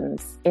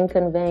importance in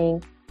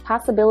conveying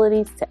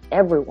possibilities to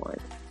everyone,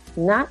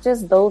 not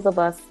just those of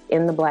us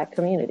in the Black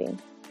community.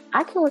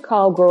 I can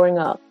recall growing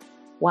up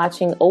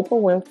watching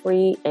Oprah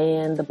Winfrey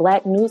and the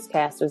Black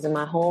newscasters in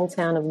my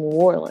hometown of New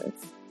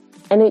Orleans.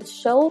 And it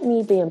showed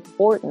me the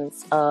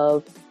importance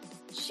of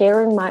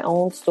sharing my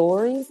own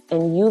stories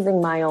and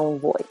using my own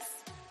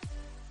voice.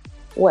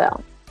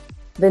 Well,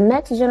 the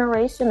next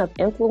generation of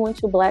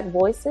influential Black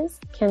voices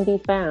can be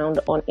found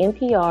on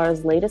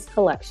NPR's latest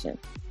collection,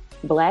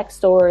 Black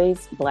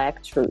Stories,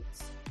 Black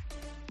Truths.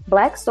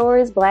 Black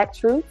Stories, Black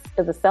Truths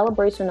is a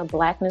celebration of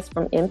Blackness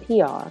from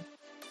NPR.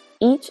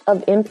 Each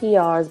of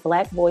NPR's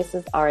Black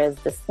voices are as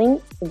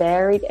distinct,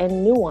 varied,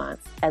 and nuanced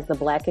as the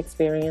Black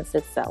experience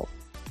itself.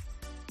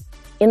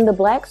 In the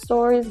Black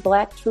Stories,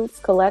 Black Truths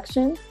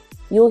collection,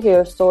 you'll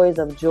hear stories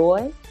of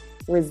joy,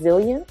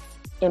 resilience,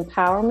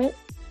 empowerment,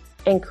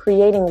 and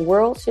creating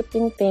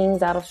world-shifting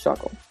things out of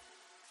struggle.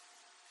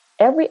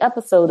 Every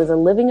episode is a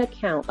living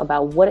account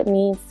about what it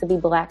means to be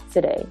Black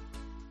today,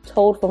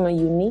 told from a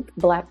unique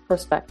Black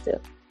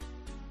perspective.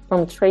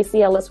 From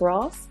Tracee Ellis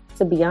Ross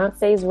to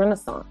Beyonce's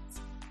Renaissance,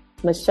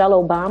 Michelle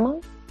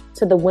Obama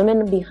to the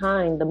women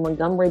behind the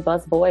Montgomery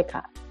bus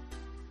boycott.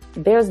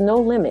 There's no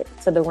limit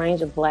to the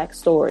range of Black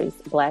stories,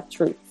 Black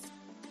truths.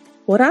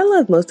 What I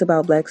love most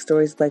about Black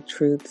Stories, Black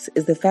Truths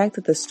is the fact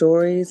that the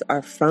stories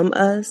are from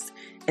us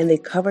and they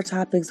cover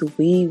topics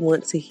we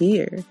want to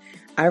hear.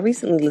 I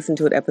recently listened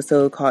to an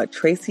episode called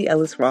Tracee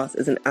Ellis Ross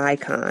is an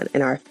Icon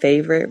and Our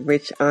Favorite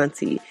Rich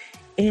Auntie.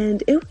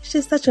 And it was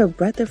just such a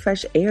breath of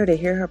fresh air to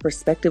hear her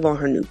perspective on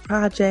her new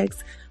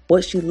projects,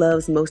 what she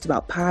loves most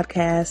about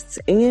podcasts,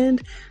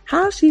 and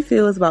how she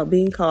feels about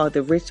being called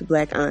the rich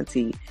Black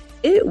auntie.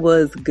 It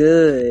was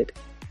good.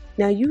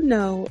 Now, you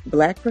know,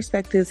 Black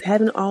perspectives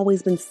haven't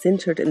always been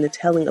centered in the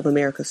telling of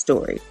America's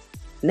story.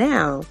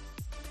 Now,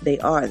 they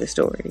are the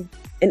story.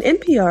 In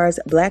NPR's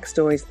Black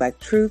Stories, Black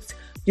Truths,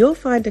 you'll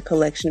find a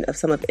collection of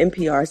some of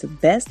NPR's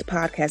best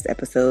podcast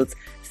episodes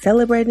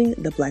celebrating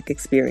the Black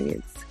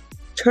experience.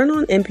 Turn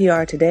on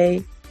NPR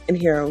today and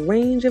hear a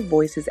range of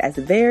voices as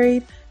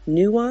varied,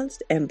 nuanced,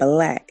 and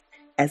Black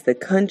as the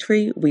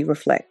country we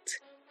reflect.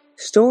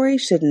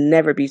 Stories should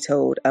never be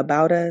told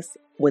about us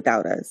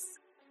without us.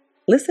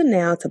 Listen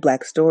now to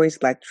Black Stories,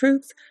 Black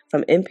Truths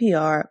from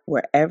NPR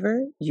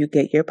wherever you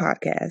get your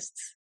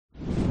podcasts.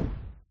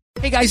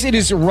 Hey guys, it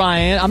is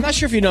Ryan. I'm not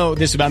sure if you know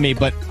this about me,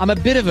 but I'm a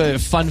bit of a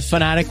fun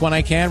fanatic when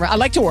I can. I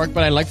like to work,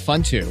 but I like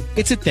fun too.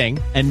 It's a thing.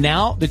 And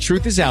now the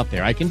truth is out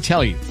there. I can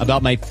tell you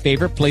about my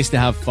favorite place to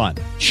have fun.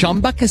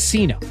 Chumba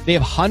Casino. They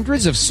have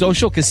hundreds of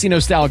social casino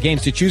style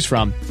games to choose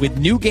from with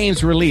new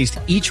games released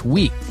each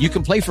week. You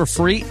can play for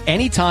free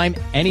anytime,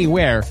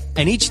 anywhere.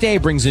 And each day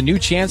brings a new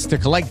chance to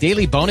collect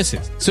daily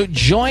bonuses. So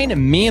join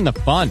me in the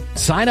fun.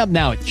 Sign up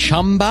now at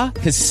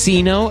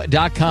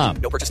ChumbaCasino.com.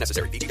 No purchase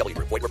necessary. VGW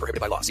Group. Void where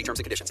prohibited by law. See terms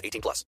and conditions.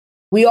 18+.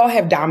 We all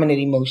have dominant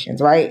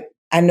emotions, right?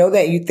 I know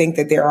that you think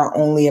that there are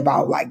only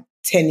about like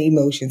 10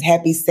 emotions,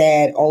 happy,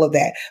 sad, all of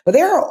that. But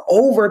there are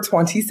over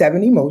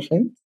 27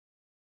 emotions.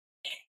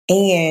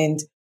 And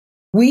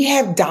we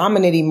have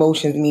dominant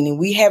emotions, meaning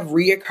we have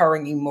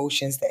reoccurring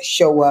emotions that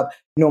show up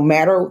no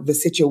matter the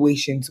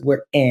situations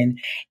we're in.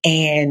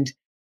 And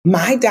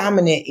my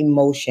dominant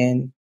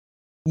emotion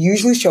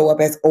usually show up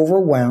as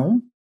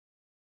overwhelm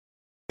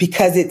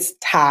because it's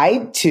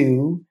tied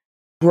to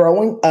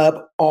growing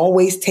up,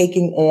 always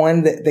taking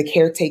on the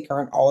caretaker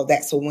and all of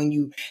that. So when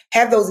you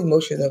have those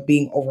emotions of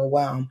being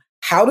overwhelmed,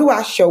 how do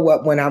I show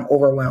up when I'm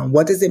overwhelmed?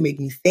 What does it make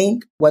me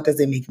think? What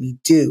does it make me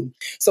do?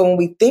 So when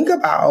we think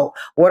about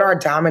what our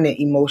dominant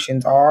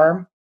emotions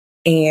are,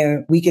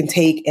 and we can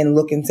take and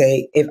look and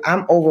say, if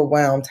I'm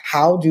overwhelmed,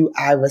 how do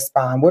I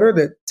respond? What are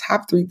the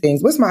top 3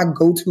 things? What's my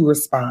go-to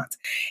response?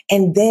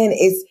 And then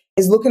it's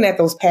looking at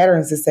those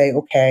patterns to say,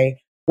 okay,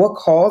 what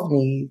caused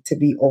me to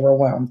be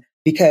overwhelmed?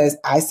 Because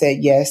I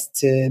said yes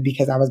to,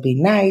 because I was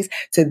being nice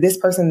to this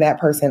person, that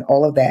person,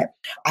 all of that.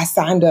 I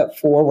signed up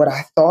for what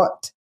I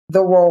thought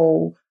the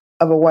role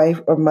of a wife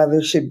or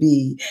mother should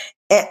be.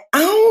 And I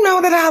don't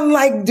know that I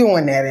like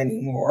doing that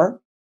anymore.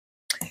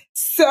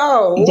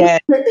 So Yeah.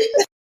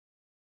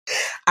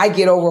 I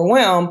get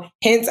overwhelmed.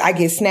 Hence, I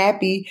get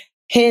snappy.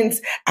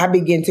 Hence, I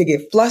begin to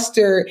get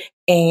flustered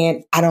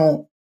and I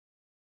don't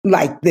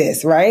like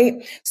this,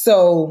 right?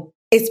 So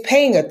it's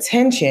paying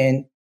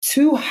attention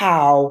to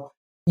how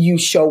you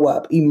show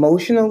up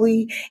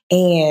emotionally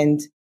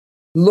and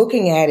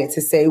looking at it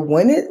to say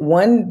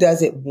when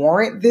does it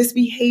warrant this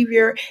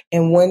behavior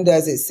and when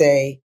does it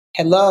say,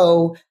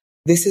 hello,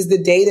 this is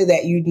the data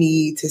that you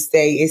need to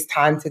say it's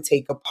time to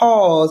take a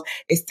pause.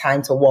 It's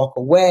time to walk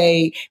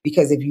away.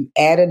 Because if you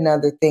add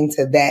another thing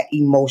to that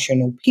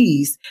emotional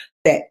piece,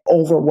 that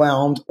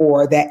overwhelmed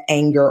or that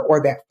anger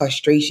or that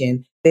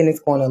frustration, then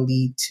it's going to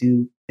lead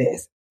to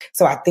this.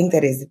 So I think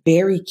that is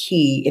very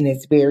key and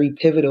it's very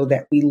pivotal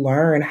that we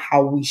learn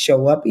how we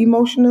show up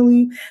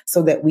emotionally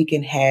so that we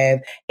can have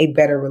a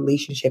better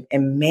relationship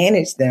and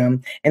manage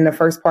them. And the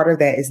first part of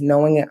that is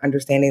knowing and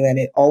understanding that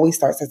it always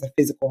starts as a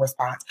physical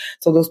response.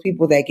 So those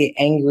people that get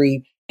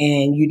angry,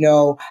 and you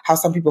know how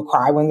some people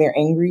cry when they're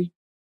angry,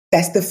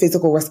 that's the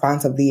physical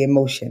response of the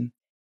emotion.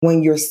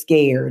 When you're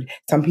scared,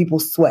 some people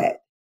sweat.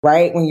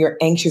 right? When you're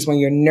anxious, when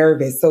you're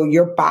nervous. So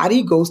your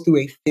body goes through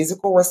a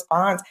physical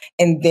response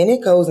and then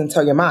it goes and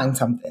tell your mind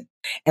something.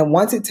 And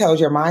once it tells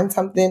your mind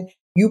something,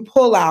 you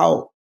pull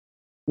out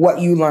what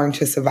you learned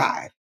to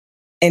survive.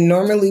 And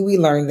normally we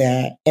learn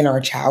that in our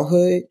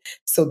childhood.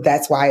 So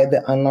that's why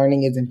the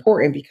unlearning is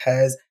important,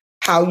 because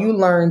how you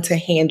learn to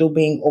handle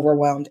being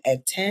overwhelmed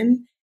at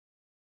 10,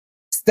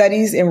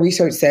 studies and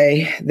research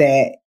say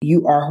that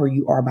you are who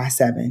you are by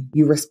 7.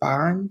 You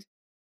respond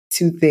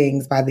to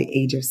things by the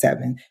age of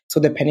 7. So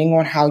depending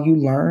on how you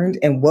learned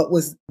and what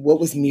was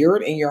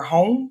mirrored in your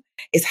home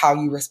is how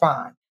you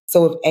respond.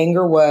 So if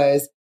anger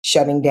was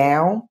shutting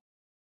down,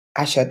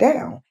 I shut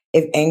down.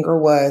 If anger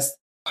was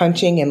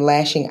punching and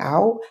lashing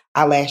out,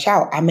 I lash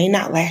out. I may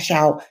not lash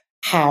out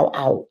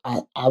how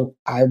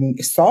I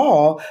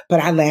saw, but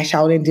I lash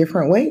out in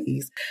different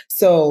ways.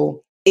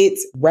 So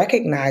it's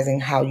recognizing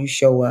how you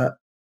show up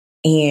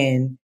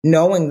and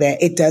knowing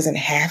that it doesn't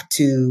have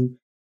to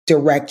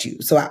direct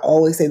you. So I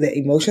always say that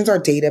emotions are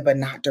data, but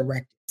not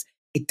directives.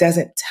 It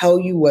doesn't tell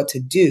you what to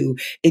do.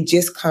 It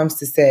just comes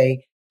to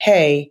say,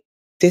 hey,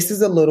 this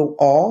is a little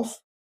off,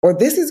 or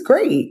this is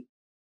great.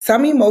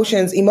 Some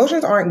emotions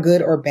aren't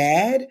good or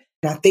bad.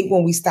 And I think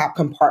when we stop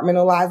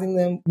compartmentalizing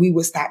them, we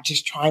would stop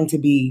just trying to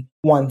be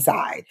one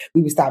side.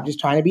 We would stop just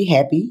trying to be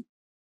happy.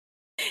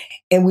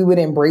 And we would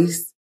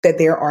embrace that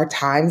there are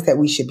times that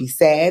we should be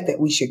sad, that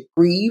we should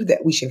grieve,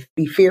 that we should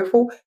be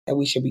fearful, that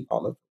we should be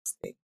all of those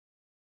things.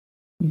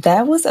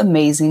 That was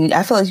amazing.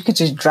 I feel like you could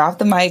just drop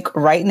the mic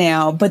right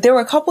now. But there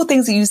were a couple of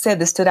things that you said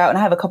that stood out, and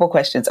I have a couple of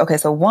questions. Okay,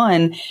 so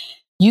one,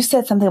 you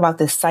said something about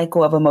this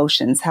cycle of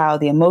emotions, how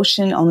the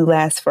emotion only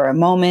lasts for a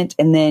moment,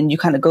 and then you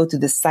kind of go through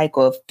this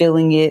cycle of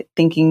feeling it,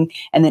 thinking,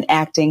 and then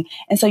acting.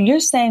 And so you're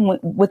saying,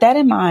 with that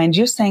in mind,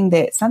 you're saying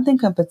that something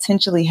can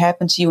potentially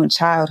happen to you in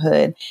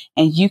childhood,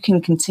 and you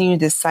can continue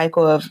this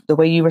cycle of the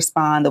way you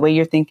respond, the way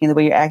you're thinking, the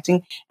way you're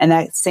acting, and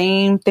that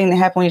same thing that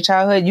happened in your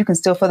childhood, you can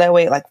still feel that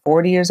way at like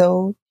 40 years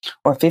old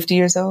or 50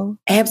 years old?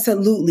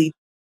 Absolutely.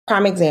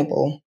 Prime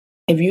example.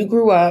 If you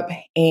grew up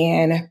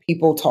and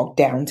people talked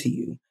down to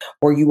you,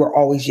 or you were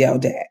always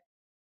yelled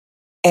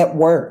at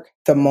work,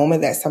 the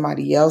moment that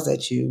somebody yells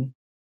at you,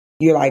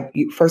 you're like,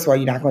 first of all,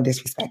 you're not going to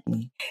disrespect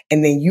me.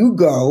 And then you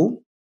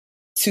go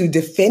to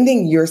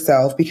defending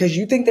yourself because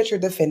you think that you're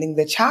defending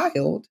the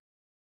child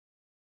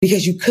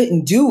because you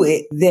couldn't do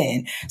it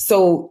then.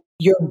 So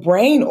your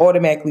brain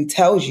automatically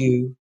tells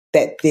you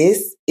that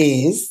this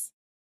is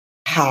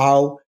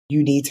how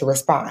you need to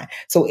respond.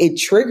 So it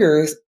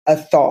triggers a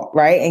thought,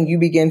 right? And you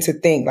begin to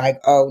think like,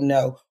 oh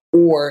no,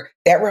 or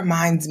that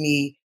reminds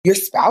me, your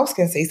spouse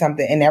can say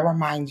something and that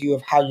reminds you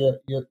of how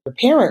your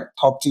parent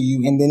talked to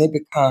you. And then it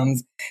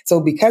becomes,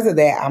 so because of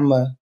that, I'm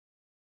going to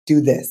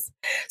do this.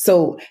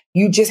 So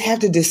you just have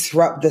to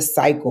disrupt the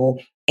cycle.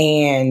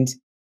 And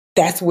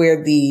that's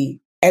where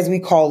as we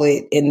call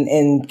it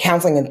in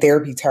counseling and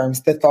therapy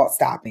terms, the thought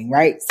stopping,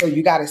 right? So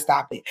you got to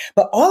stop it.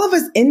 But all of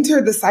us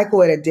enter the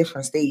cycle at a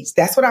different stage.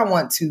 That's what I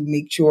want to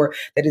make sure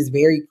that is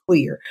very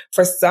clear.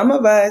 For some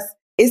of us,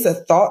 it's a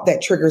thought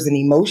that triggers an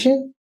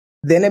emotion,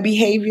 then a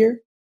behavior.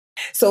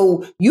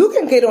 So you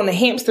can get on the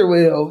hamster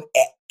wheel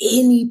at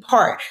any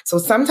part. So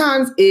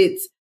sometimes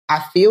it's,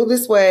 I feel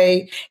this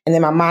way, and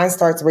then my mind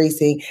starts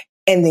racing,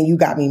 and then you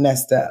got me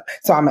messed up.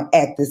 So I'm going to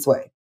act this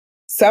way.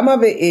 Some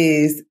of it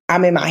is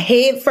I'm in my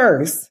head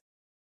first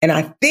and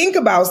I think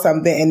about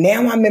something and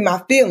now I'm in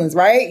my feelings,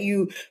 right?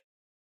 You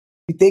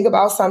think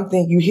about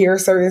something, you hear a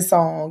certain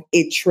song,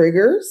 it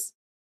triggers.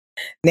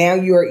 Now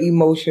you're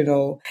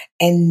emotional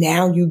and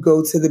now you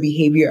go to the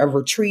behavior of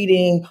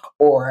retreating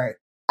or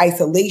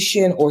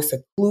isolation or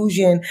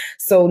seclusion.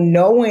 So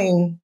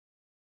knowing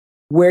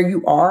where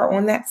you are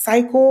on that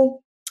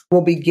cycle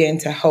will begin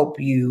to help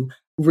you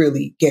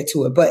really get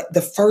to it. But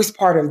the first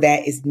part of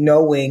that is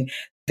knowing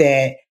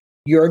that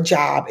your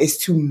job is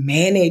to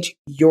manage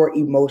your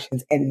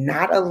emotions and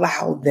not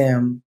allow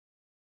them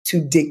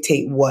to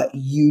dictate what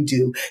you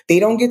do.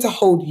 They don't get to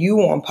hold you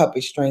on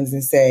puppet strings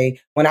and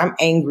say, when I'm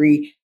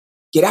angry,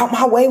 get out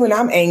my way when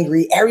I'm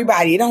angry.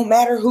 Everybody, it don't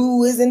matter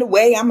who is in the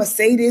way. I'm going to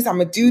say this, I'm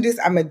going to do this,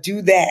 I'm going to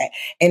do that.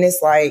 And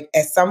it's like,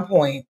 at some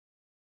point,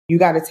 you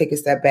got to take a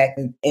step back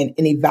and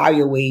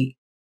evaluate,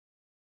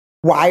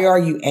 why are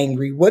you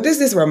angry? What does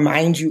this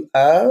remind you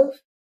of?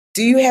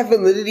 Do you have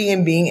validity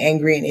in being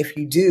angry? And if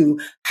you do,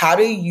 how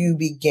do you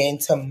begin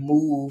to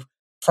move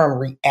from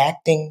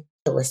reacting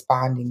to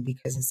responding?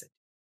 Because it's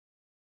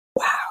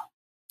wow.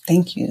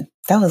 Thank you.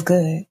 That was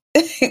good.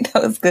 That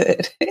was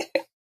good.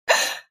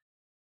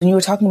 When you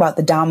were talking about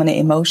the dominant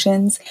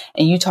emotions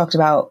and you talked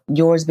about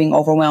yours being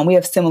overwhelmed, we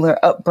have similar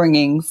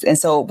upbringings. And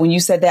so when you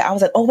said that, I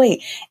was like, oh,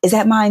 wait, is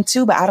that mine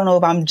too? But I don't know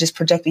if I'm just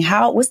projecting.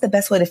 What's the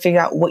best way to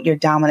figure out what your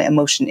dominant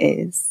emotion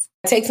is?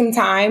 Take some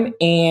time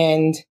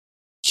and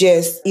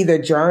just either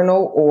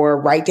journal or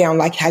write down,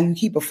 like how you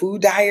keep a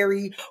food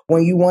diary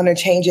when you want to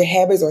change your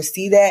habits or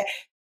see that.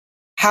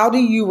 How do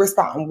you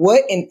respond?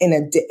 What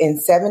in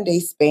 7 day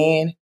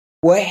span,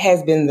 what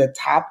has been the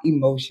top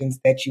emotions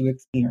that you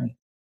experience?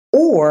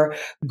 Or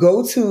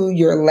go to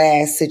your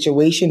last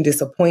situation,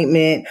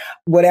 disappointment,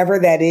 whatever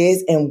that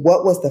is, and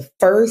what was the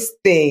first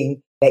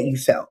thing that you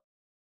felt?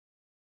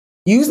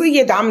 Usually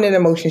your dominant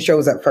emotion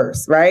shows up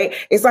first, right?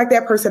 It's like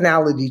that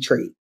personality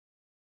trait.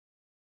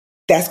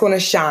 That's going to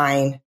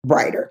shine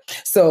brighter.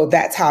 So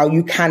that's how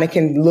you kind of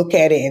can look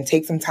at it and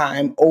take some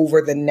time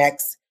over the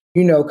next,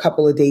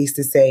 couple of days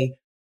to say,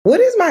 what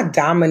is my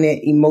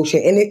dominant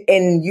emotion?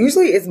 And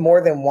usually it's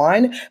more than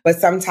one, but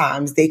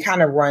sometimes they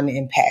kind of run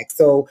in packs.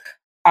 So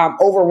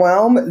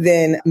overwhelmed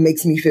then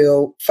makes me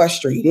feel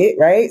frustrated,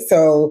 right?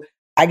 So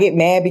I get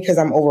mad because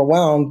I'm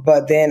overwhelmed,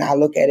 but then I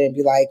look at it and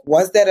be like,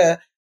 was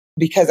that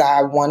because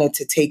I wanted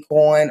to take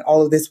on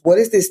all of this? What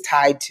is this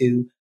tied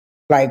to?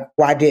 Like,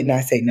 why didn't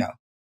I say no?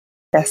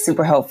 That's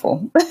super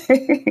helpful.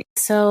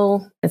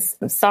 So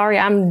sorry,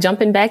 I'm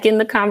jumping back in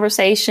the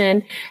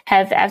conversation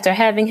after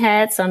having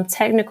had some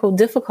technical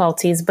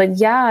difficulties. But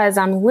yeah, as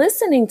I'm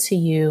listening to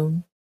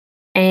you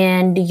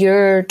and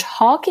you're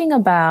talking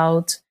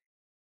about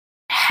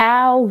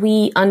how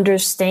we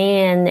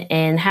understand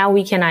and how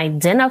we can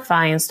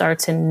identify and start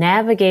to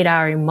navigate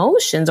our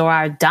emotions or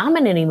our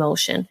dominant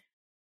emotion.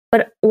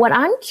 But what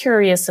I'm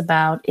curious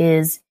about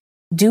is,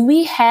 do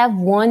we have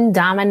one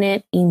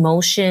dominant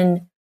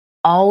emotion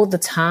all the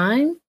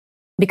time?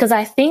 Because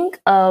I think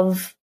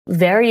of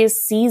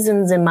various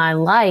seasons in my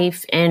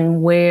life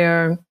and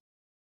where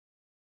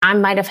I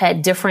might have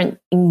had different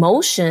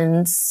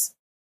emotions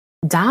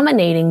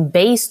dominating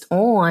based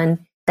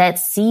on that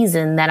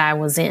season that I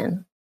was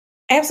in.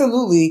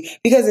 Absolutely.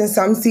 Because in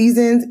some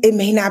seasons, it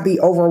may not be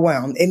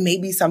overwhelmed. It may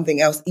be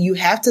something else. You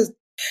have to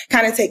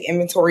kind of take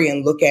inventory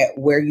and look at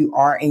where you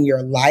are in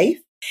your life.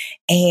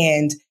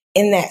 And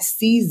in that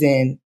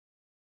season,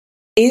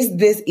 is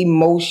this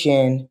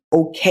emotion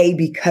okay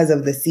because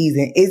of the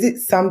season? Is it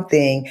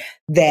something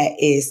that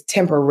is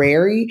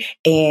temporary?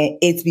 And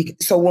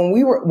so when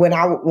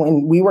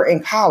we were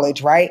in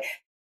college, right?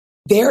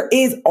 There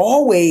is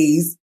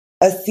always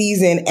a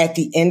season at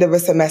the end of a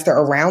semester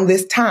around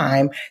this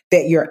time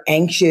that you're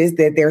anxious,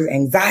 that there's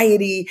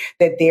anxiety,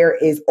 that there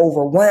is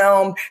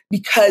overwhelmed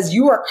because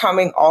you are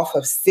coming off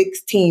of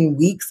 16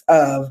 weeks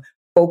of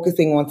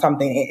focusing on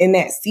something. And in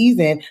that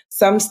season,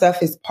 some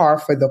stuff is par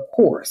for the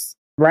course,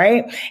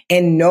 right?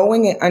 And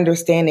knowing and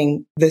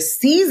understanding the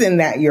season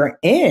that you're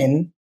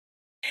in,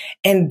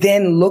 and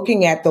then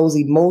looking at those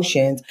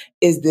emotions,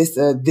 is this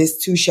a this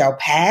too shall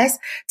pass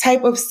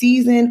type of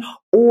season?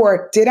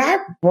 Or did I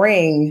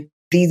bring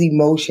these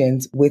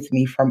emotions with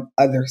me from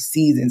other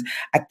seasons?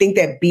 I think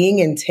that being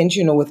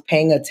intentional with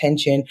paying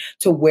attention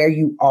to where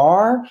you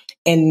are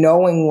and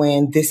knowing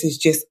when this is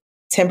just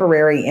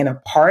temporary and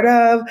a part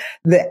of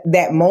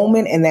that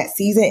moment and that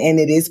season, and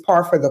it is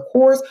par for the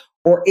course,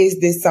 or is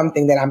this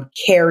something that I'm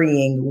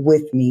carrying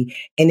with me?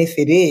 And if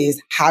it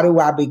is, how do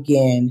I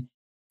begin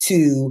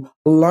to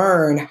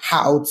learn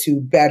how to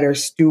better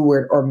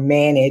steward or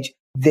manage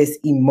this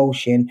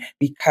emotion?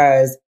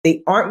 Because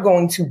they aren't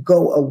going to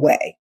go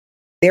away.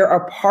 They're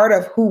a part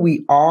of who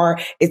we are.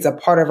 It's a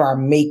part of our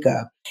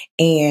makeup.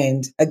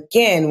 And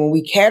again, when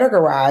we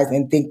categorize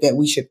and think that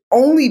we should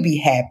only be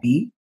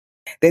happy,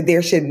 that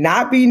there should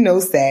not be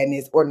no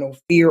sadness or no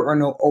fear or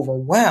no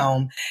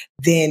overwhelm,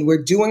 then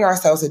we're doing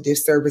ourselves a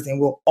disservice and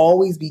we'll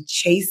always be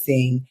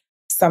chasing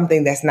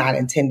something that's not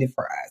intended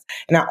for us.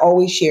 And I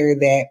always share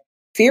that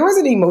fear is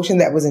an emotion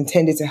that was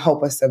intended to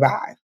help us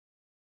survive.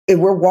 If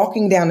we're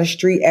walking down the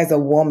street as a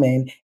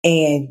woman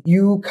and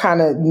you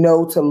kind of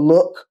know to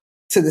look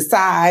to the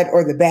side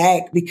or the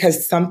back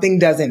because something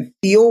doesn't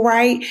feel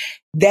right,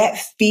 that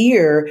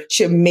fear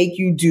should make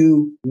you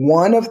do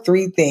one of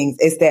three things.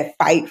 It's that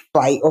fight,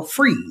 flight, or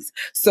freeze.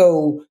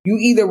 So you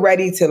either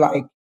ready to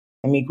let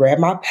me grab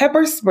my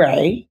pepper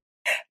spray,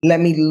 let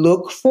me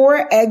look for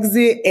an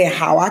exit and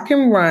how I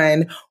can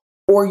run,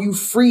 or you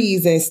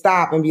freeze and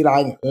stop and be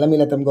like, let me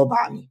let them go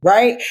by me,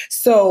 right?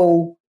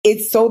 So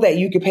it's so that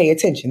you can pay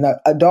attention.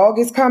 A dog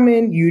is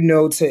coming,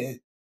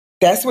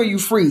 that's where you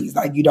freeze.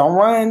 Like, you don't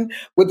run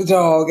with the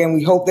dog, and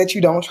we hope that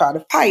you don't try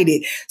to fight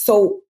it.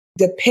 So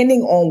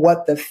depending on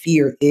what the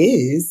fear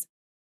is,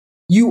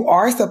 you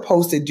are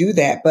supposed to do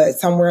that. But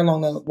somewhere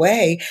along the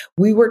way,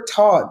 we were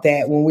taught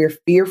that when we're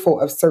fearful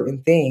of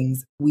certain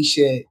things, we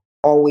should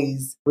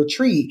always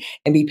retreat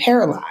and be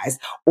paralyzed,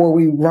 or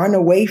we run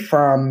away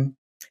from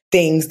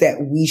things that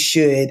we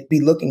should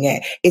be looking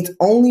at. It's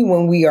only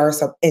when we are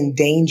in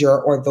danger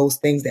or those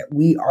things that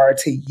we are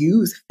to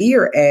use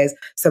fear as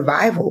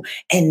survival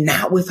and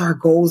not with our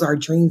goals, our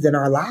dreams, and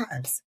our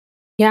lives.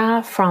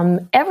 Yeah,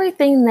 from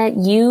everything that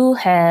you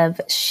have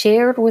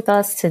shared with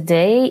us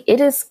today, it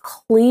is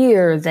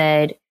clear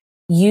that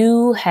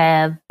you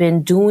have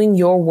been doing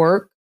your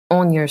work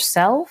on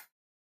yourself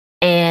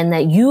and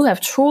that you have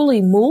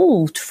truly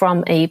moved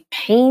from a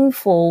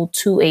painful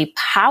to a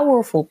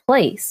powerful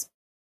place.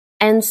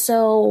 And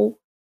so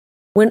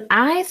when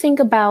I think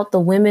about the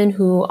women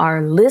who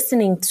are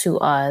listening to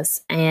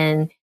us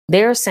and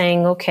they're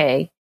saying,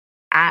 okay,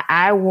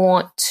 I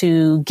want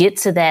to get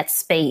to that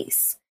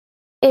space.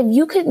 If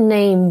you could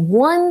name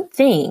one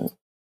thing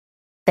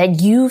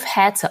that you've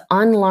had to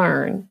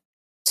unlearn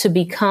to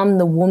become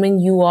the woman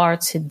you are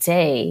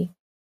today,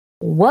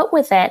 what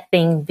would that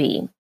thing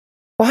be?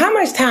 Well, how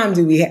much time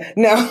do we have?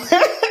 No,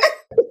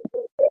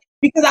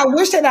 because I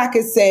wish that I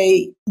could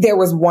say there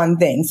was one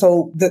thing.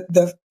 So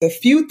the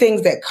few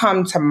things that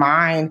come to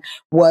mind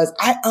was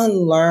I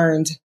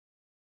unlearned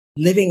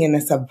living in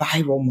a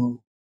survival mode.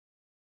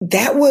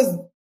 That was,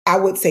 I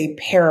would say,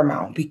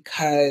 paramount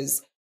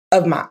because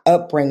of my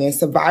upbringing.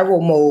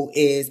 Survival mode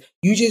is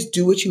you just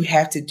do what you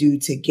have to do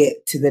to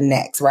get to the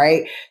next,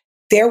 right?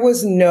 There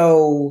was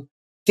no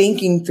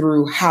thinking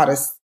through how to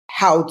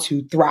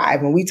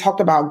thrive. When we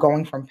talked about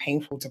going from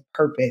painful to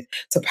purpose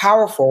to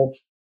powerful,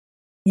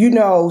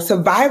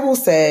 survival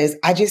says,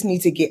 I just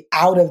need to get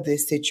out of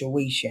this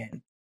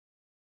situation.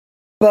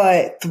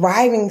 But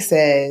thriving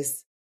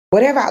says,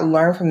 whatever I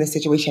learned from this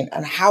situation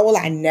and how will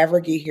I never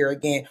get here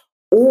again?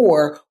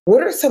 Or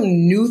what are some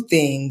new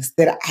things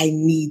that I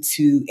need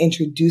to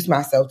introduce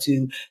myself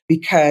to?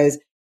 Because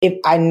if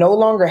I no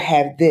longer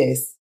have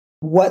this,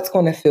 what's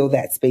going to fill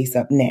that space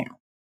up now?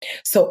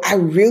 So I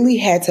really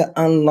had to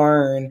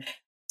unlearn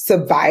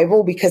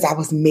survival because I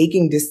was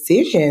making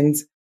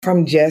decisions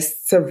from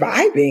just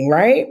surviving,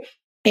 right?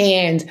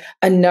 And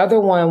another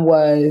one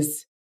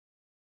was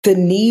the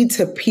need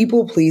to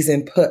people please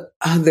and put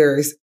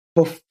others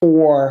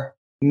before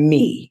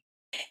me.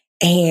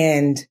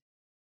 And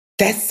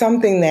that's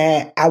something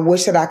that I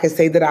wish that I could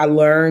say that I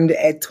learned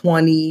at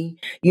 20.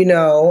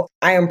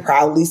 I am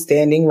proudly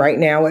standing right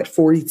now at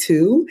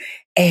 42.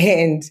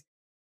 And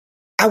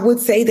I would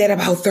say that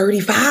about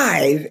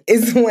 35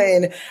 is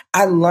when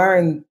I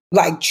learned,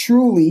 like,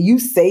 truly, you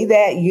say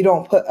that you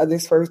don't put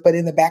others first, but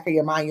in the back of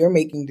your mind, you're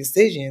making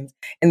decisions.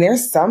 And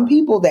there's some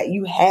people that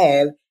you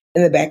have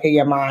in the back of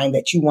your mind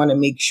that you want to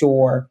make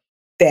sure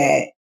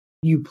that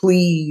you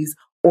please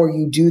or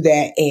you do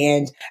that.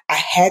 And I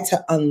had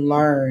to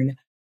unlearn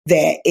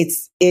that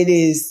it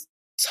is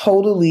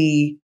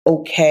totally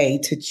okay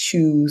to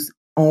choose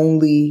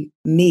only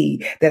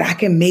me, that I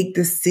can make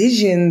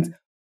decisions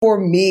for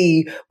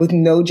me with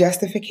no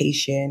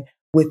justification,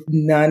 with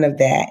none of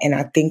that. And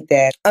I think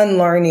that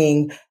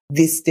unlearning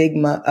this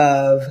stigma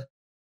of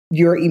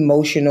you're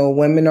emotional,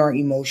 women are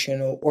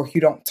emotional, or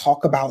you don't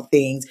talk about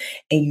things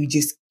and you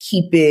just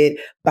keep it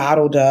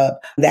bottled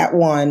up, that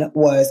one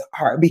was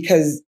hard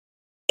because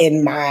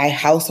in my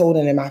household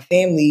and in my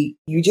family,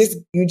 you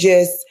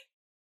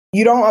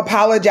don't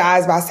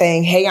apologize by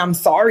saying, hey, I'm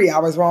sorry, I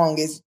was wrong.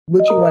 It's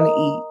what you want to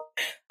eat.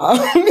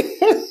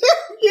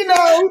 You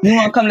want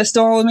to come to the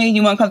store with me?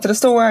 You want to come to the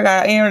store? I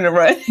got an errand to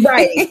run.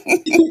 Right.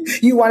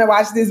 You want to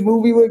watch this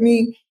movie with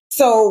me?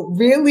 So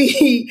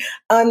really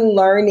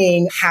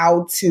unlearning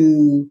how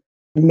to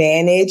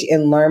manage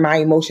and learn my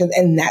emotions.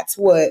 And that's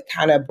what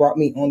kind of brought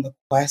me on the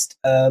quest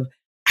of,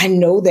 I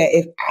know that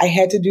if I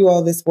had to do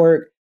all this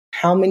work,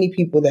 how many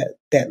people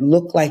that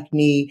look like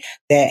me,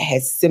 that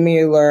had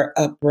similar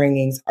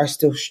upbringings are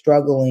still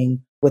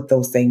struggling with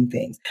those same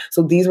things.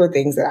 So these were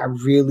things that I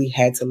really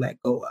had to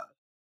let go of.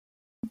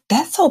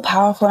 That's so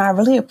powerful. And I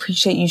really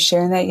appreciate you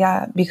sharing that,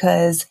 yeah,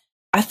 because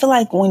I feel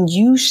like when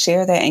you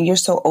share that and you're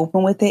so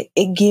open with it,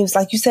 it gives,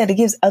 like you said, it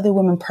gives other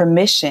women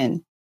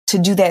permission to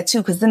do that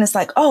too. Cause then it's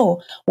like,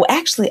 oh, well,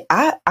 actually,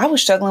 I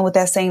was struggling with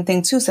that same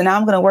thing too. So now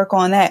I'm going to work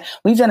on that.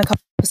 We've done a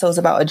couple episodes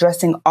about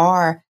addressing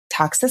our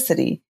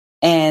toxicity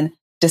and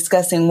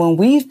discussing when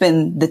we've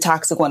been the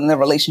toxic one in the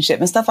relationship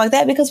and stuff like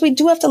that, because we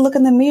do have to look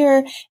in the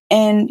mirror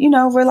and,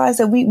 realize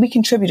that we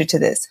contributed to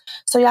this.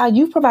 So yeah,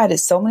 you've provided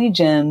so many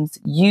gems.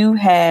 You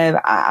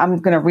have, I'm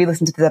going to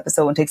re-listen to this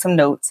episode and take some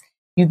notes.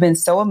 You've been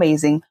so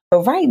amazing.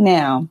 But right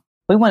now,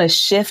 we want to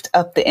shift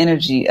up the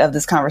energy of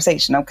this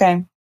conversation.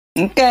 Okay.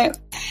 Okay.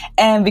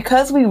 And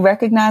because we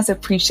recognize,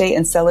 appreciate,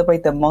 and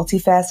celebrate the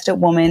multifaceted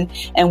woman,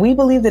 and we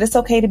believe that it's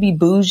okay to be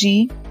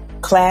bougie,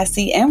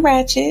 classy, and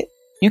ratchet,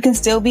 you can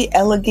still be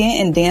elegant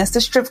and dance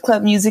to strip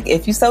club music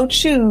if you so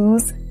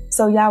choose.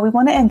 So y'all, we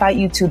want to invite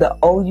you to the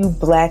OU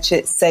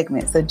Blatchet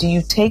segment. So do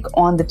you take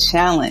on the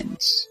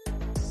challenge?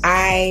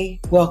 I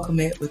welcome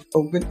it with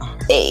open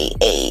arms. Hey.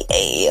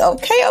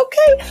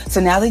 Okay. So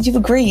now that you've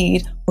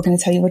agreed, we're going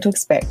to tell you what to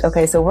expect.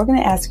 Okay, so we're going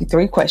to ask you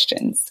 3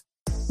 questions.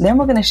 Then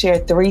we're going to share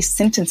 3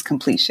 sentence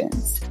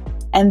completions.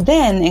 And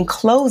then in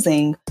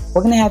closing,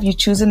 we're going to have you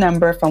choose a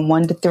number from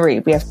 1 to 3.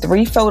 We have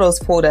 3 photos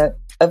pulled up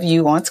of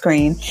you on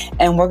screen,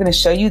 and we're going to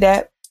show you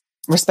that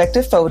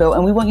respective photo,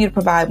 and we want you to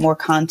provide more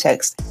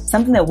context,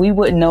 something that we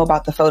wouldn't know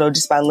about the photo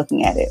just by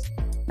looking at it.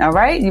 All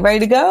right, you ready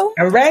to go?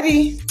 I'm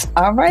ready.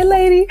 All right,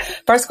 lady.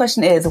 First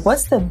question is,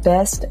 what's the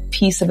best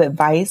piece of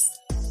advice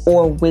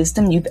or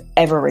wisdom you've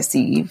ever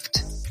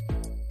received?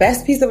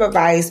 Best piece of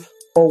advice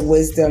or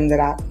wisdom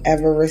that I've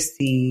ever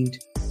received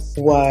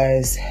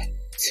was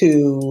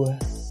to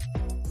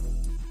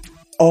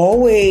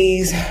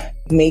always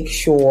make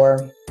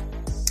sure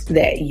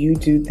that you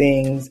do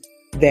things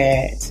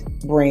that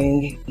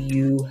bring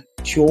you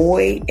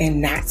joy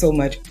and not so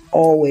much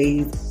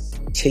always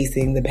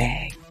chasing the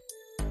bag.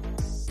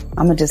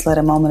 I'm going to just let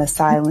a moment of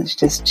silence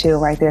just chill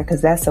right there,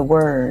 because that's a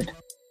word.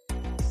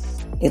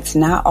 It's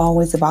not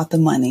always about the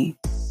money.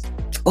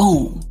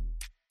 Boom.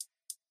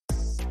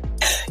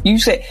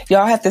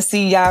 Y'all have to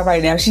see y'all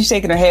right now. She's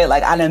shaking her head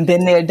like, I done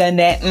been there, done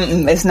that.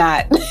 It's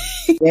not.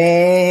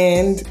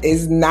 And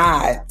it's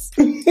not.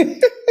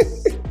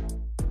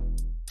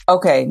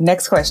 Okay,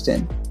 next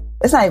question.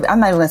 I'm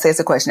not even going to say it's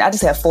a question. I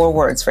just have 4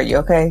 words for you,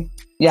 okay?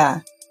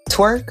 Yeah.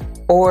 Twerk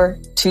or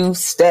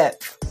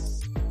two-step?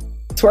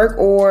 Twerk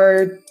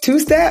or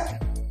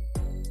two-step?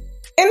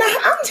 And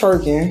I'm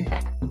twerking.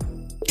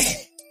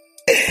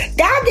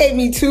 God gave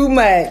me too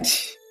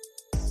much.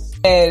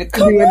 And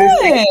come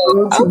on.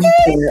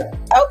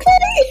 Okay.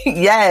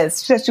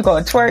 Yes. Just you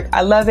going twerk.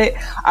 I love it.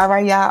 All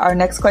right, y'all. Our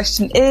next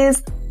question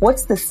is,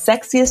 what's the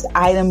sexiest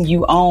item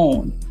you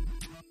own?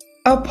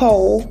 A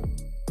pole.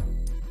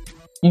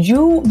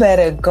 You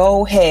better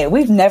go ahead.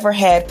 We've never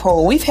had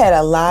pole. We've had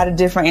a lot of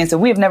different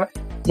answers.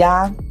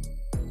 Y'all,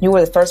 you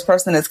were the first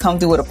person that's come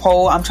through with a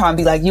pole. I'm trying to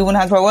be like you when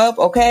I grow up.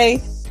 Okay.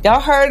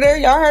 Y'all heard her.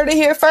 Y'all heard it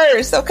here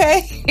first.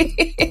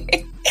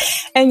 Okay.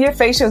 And your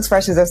facial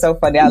expressions are so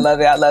funny. I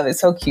love it. I love it.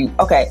 So cute.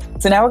 Okay.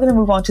 So now we're going to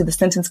move on to the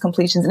sentence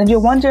completions. And if you're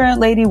wondering,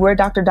 lady, where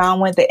Dr. Dawn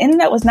went, the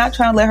internet was not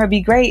trying to let her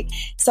be great.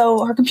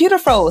 So her computer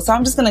froze. So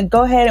I'm just going to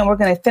go ahead and we're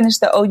going to finish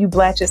the OU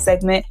Blatchett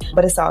segment,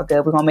 but it's all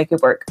good. We're going to make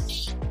it work.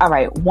 All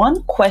right.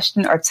 One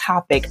question or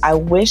topic I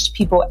wish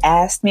people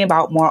asked me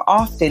about more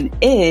often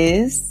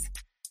is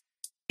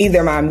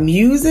either my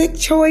music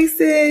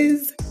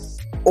choices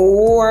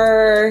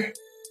or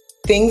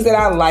things that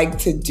I like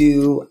to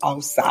do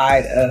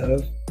outside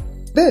of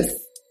this.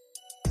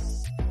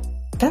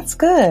 That's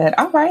good.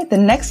 All right. The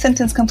next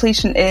sentence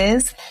completion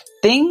is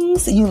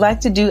things you like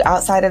to do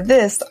outside of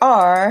this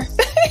are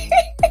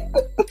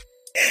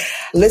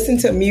listen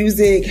to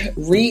music,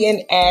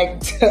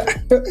 reenact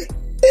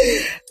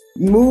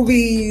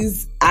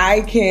movies.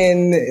 I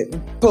can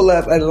pull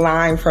up a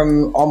line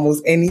from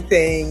almost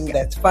anything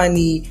that's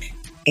funny,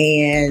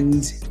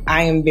 and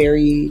I am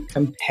very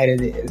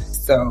competitive.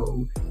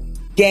 So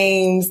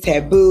games,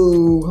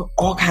 taboo,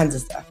 all kinds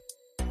of stuff.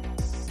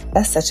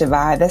 That's such a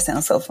vibe. That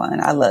sounds so fun.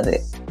 I love it.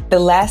 The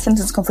last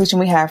sentence completion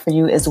we have for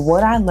you is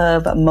what I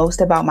love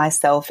most about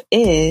myself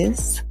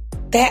is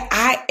that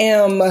I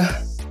am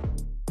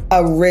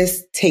a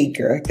risk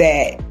taker,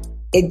 that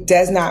it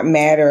does not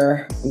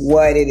matter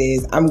what it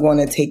is. I'm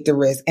going to take the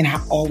risk, and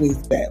I always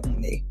bet on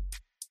me.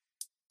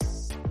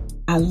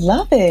 I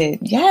love it.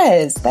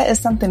 Yes, that is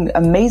something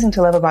amazing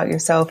to love about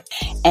yourself,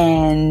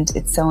 and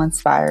it's so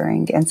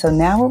inspiring. And so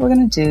now what we're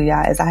going to do,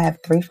 y'all, is I have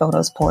 3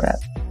 photos pulled up,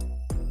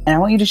 and I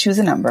want you to choose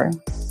a number,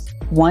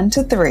 1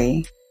 to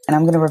 3, and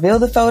I'm going to reveal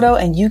the photo,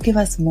 and you give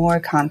us more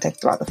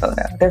context about the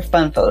photo. They're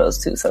fun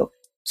photos too, so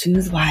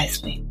choose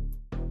wisely.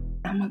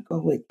 I'm going to go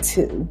with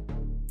 2.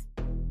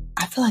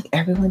 I feel like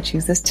everyone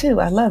chooses 2.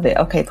 I love it.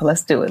 Okay, but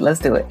let's do it. Let's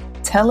do it.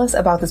 Tell us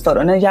about this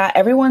photo. Now, y'all,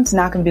 everyone's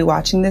not going to be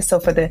watching this. So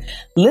for the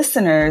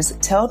listeners,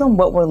 tell them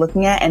what we're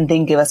looking at and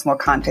then give us more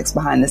context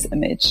behind this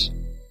image.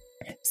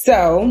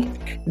 So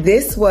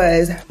this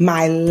was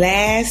my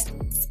last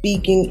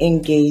speaking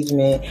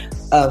engagement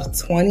of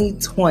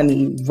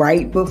 2020,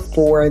 right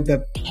before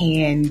the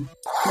pandemic.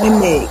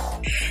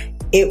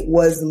 It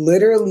was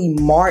literally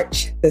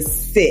March the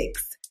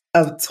 6th.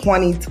 Of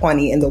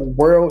 2020, and the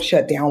world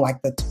shut down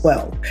like the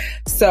 12th.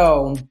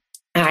 So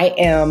I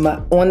am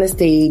on the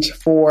stage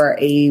for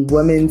a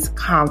women's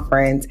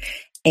conference,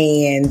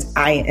 and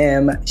I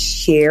am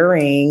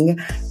sharing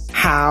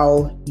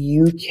how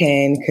you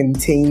can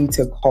continue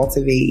to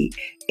cultivate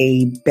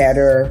a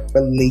better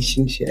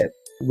relationship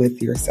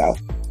with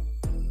yourself.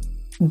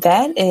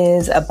 That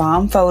is a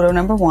bomb photo,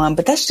 number 1,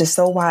 but that's just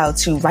so wild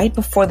too. Right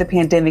before the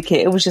pandemic hit,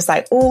 it was just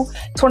like, oh,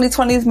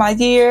 2020 is my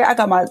year.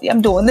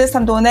 I'm doing this,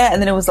 I'm doing that.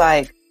 And then it was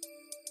like,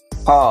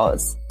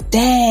 pause.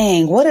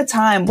 Dang, what a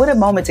time, what a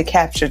moment to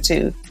capture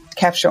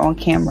on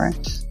camera.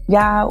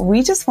 Yeah,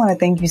 we just want to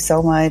thank you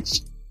so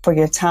much for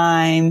your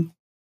time,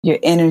 your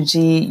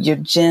energy, your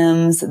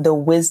gems, the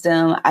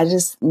wisdom. I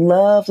just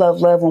love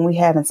when we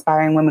have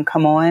inspiring women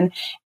come on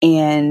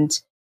and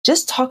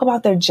just talk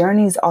about their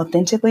journeys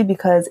authentically,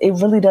 because it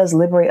really does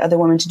liberate other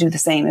women to do the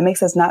same. It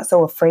makes us not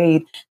so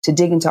afraid to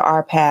dig into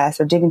our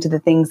past or dig into the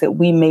things that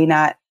we may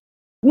not,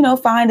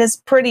 find as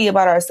pretty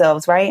about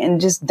ourselves, right? And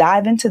just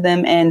dive into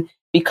them and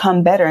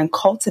become better and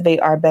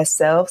cultivate our best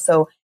self.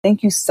 So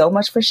thank you so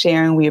much for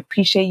sharing. We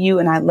appreciate you.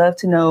 And I'd love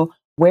to know,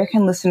 where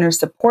can listeners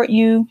support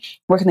you?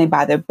 Where can they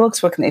buy their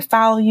books? Where can they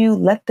follow you?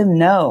 Let them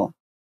know.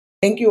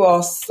 Thank you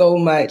all so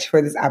much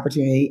for this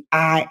opportunity.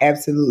 I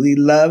absolutely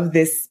love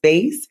this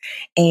space,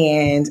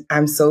 and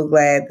I'm so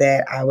glad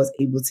that I was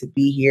able to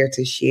be here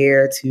to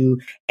share, to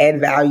add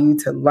value,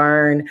 to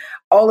learn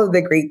all of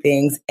the great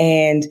things.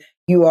 And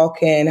you all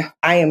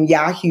I am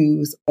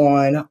Hughes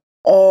on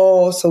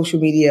all social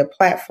media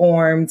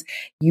platforms.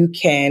 You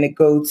can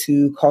go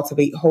to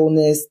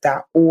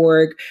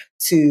cultivatewholeness.org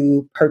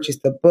to purchase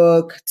the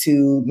book,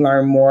 to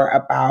learn more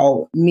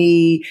about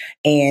me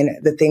and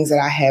the things that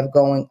I have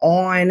going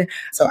on.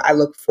 So I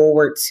look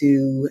forward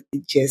to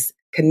just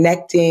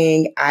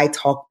connecting. I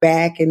talk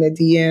back in the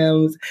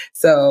DMs.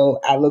 So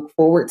I look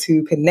forward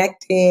to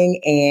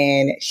connecting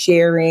and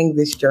sharing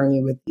this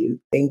journey with you.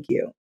 Thank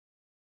you.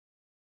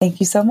 Thank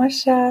you so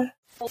much, Sha.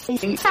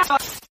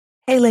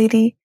 Hey,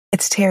 lady.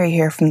 It's Terry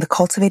here from the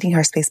Cultivating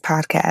Her Space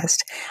podcast.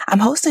 I'm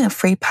hosting a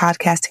free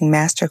podcasting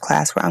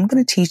masterclass where I'm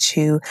going to teach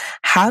you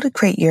how to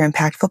create your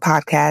impactful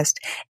podcast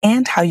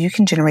and how you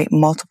can generate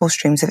multiple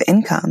streams of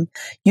income.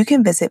 You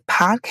can visit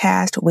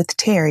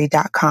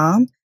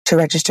podcastwithterry.com to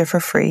register for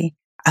free.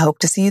 I hope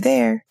to see you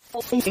there.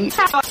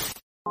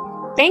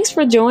 Thanks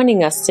for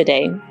joining us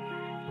today.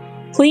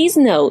 Please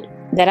note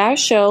that our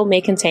show may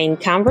contain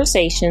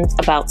conversations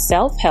about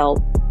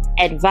self-help,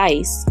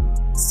 advice,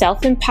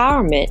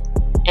 self-empowerment,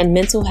 and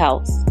mental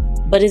health,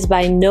 but is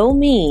by no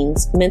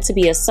means meant to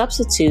be a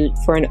substitute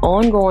for an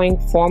ongoing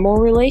formal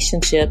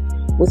relationship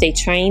with a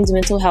trained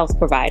mental health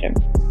provider.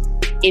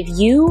 If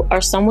you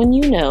or someone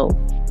you know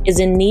is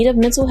in need of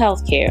mental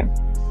health care,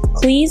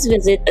 please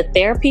visit the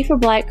Therapy for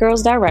Black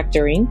Girls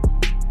directory,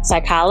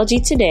 Psychology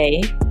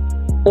Today,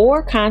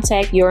 or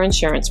contact your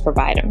insurance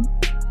provider.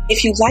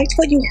 If you liked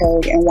what you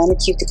heard and want to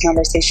keep the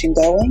conversation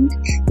going,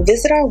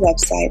 visit our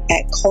website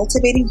at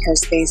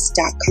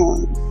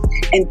cultivatingherspace.com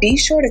and be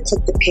sure to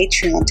click the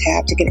Patreon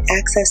tab to get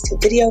access to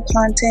video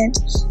content,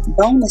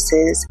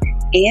 bonuses,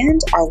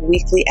 and our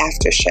weekly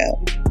after show.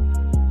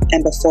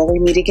 And before we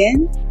meet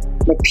again,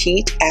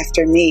 repeat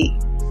after me.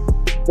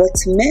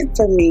 What's meant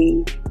for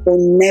me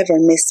will never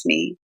miss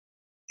me.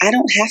 I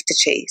don't have to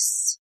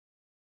chase.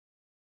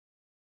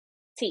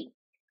 T.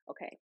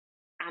 Okay,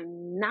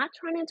 I'm not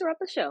trying to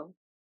interrupt the show,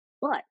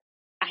 but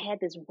I had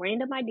this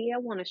random idea I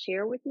want to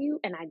share with you,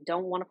 and I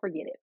don't want to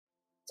forget it.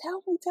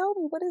 Tell me,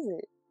 what is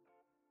it?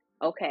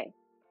 Okay,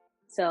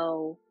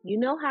 so you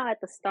know how at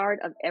the start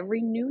of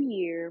every new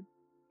year,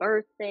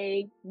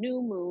 birthday,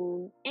 new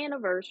moon,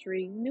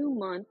 anniversary, new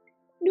month,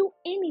 new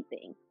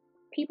anything,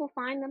 people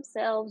find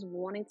themselves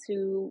wanting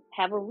to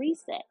have a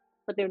reset,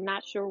 but they're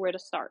not sure where to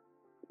start.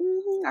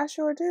 I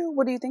sure do.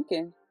 What are you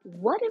thinking?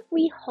 What if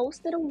we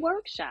hosted a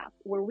workshop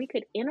where we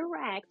could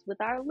interact with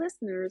our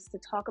listeners to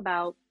talk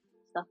about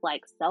stuff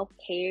like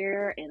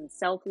self-care and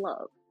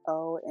self-love?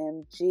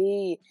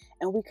 OMG.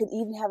 And we could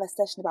even have a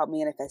session about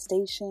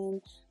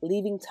manifestation,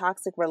 leaving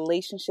toxic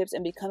relationships,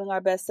 and becoming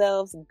our best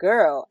selves.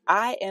 Girl,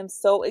 I am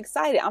so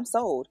excited. I'm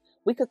sold.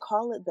 We could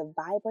call it the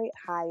Vibrate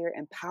Higher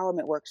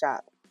Empowerment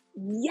Workshop.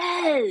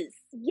 Yes,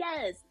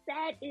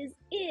 that is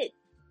it.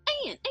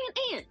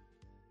 And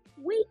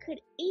we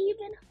could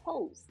even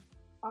host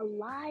a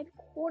live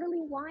quarterly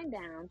wind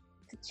down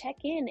to check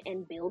in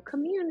and build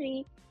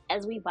community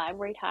as we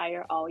vibrate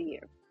higher all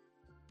year.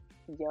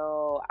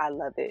 Yo, I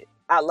love it.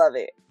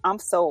 I'm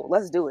sold.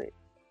 Let's do it.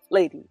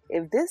 Lady,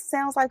 if this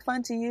sounds like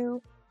fun to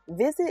you,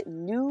 visit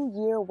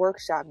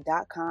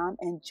newyearworkshop.com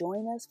and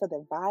join us for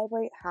the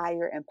Vibrate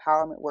Higher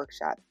Empowerment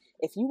Workshop.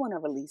 If you want to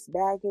release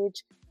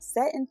baggage,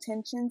 set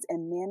intentions,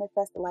 and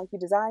manifest the life you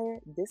desire,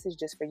 this is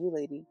just for you,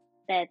 lady.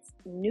 That's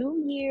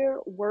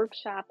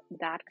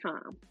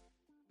newyearworkshop.com.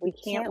 We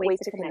can't wait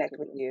to connect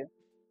with you.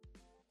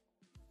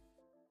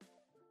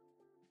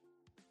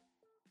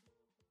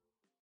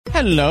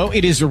 Hello,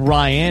 it is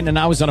Ryan, and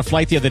I was on a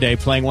flight the other day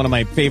playing one of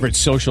my favorite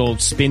social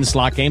spin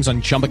slot games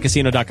on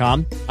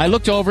ChumbaCasino.com. I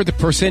looked over at the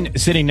person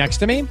sitting next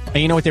to me, and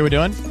you know what they were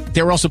doing?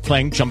 They were also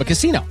playing Chumba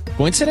Casino.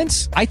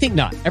 Coincidence? I think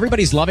not.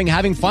 Everybody's loving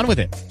having fun with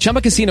it.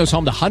 Chumba Casino is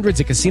home to hundreds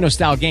of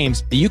casino-style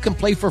games that you can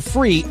play for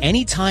free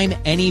anytime,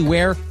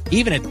 anywhere,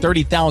 even at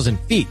 30,000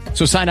 feet.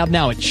 So sign up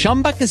now at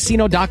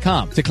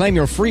ChumbaCasino.com to claim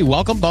your free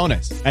welcome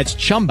bonus. That's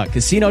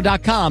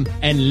ChumbaCasino.com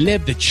and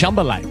live the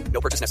Chumba life.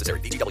 No purchase necessary.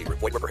 VGW.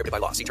 Void where prohibited by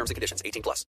law. See terms and conditions. 18+.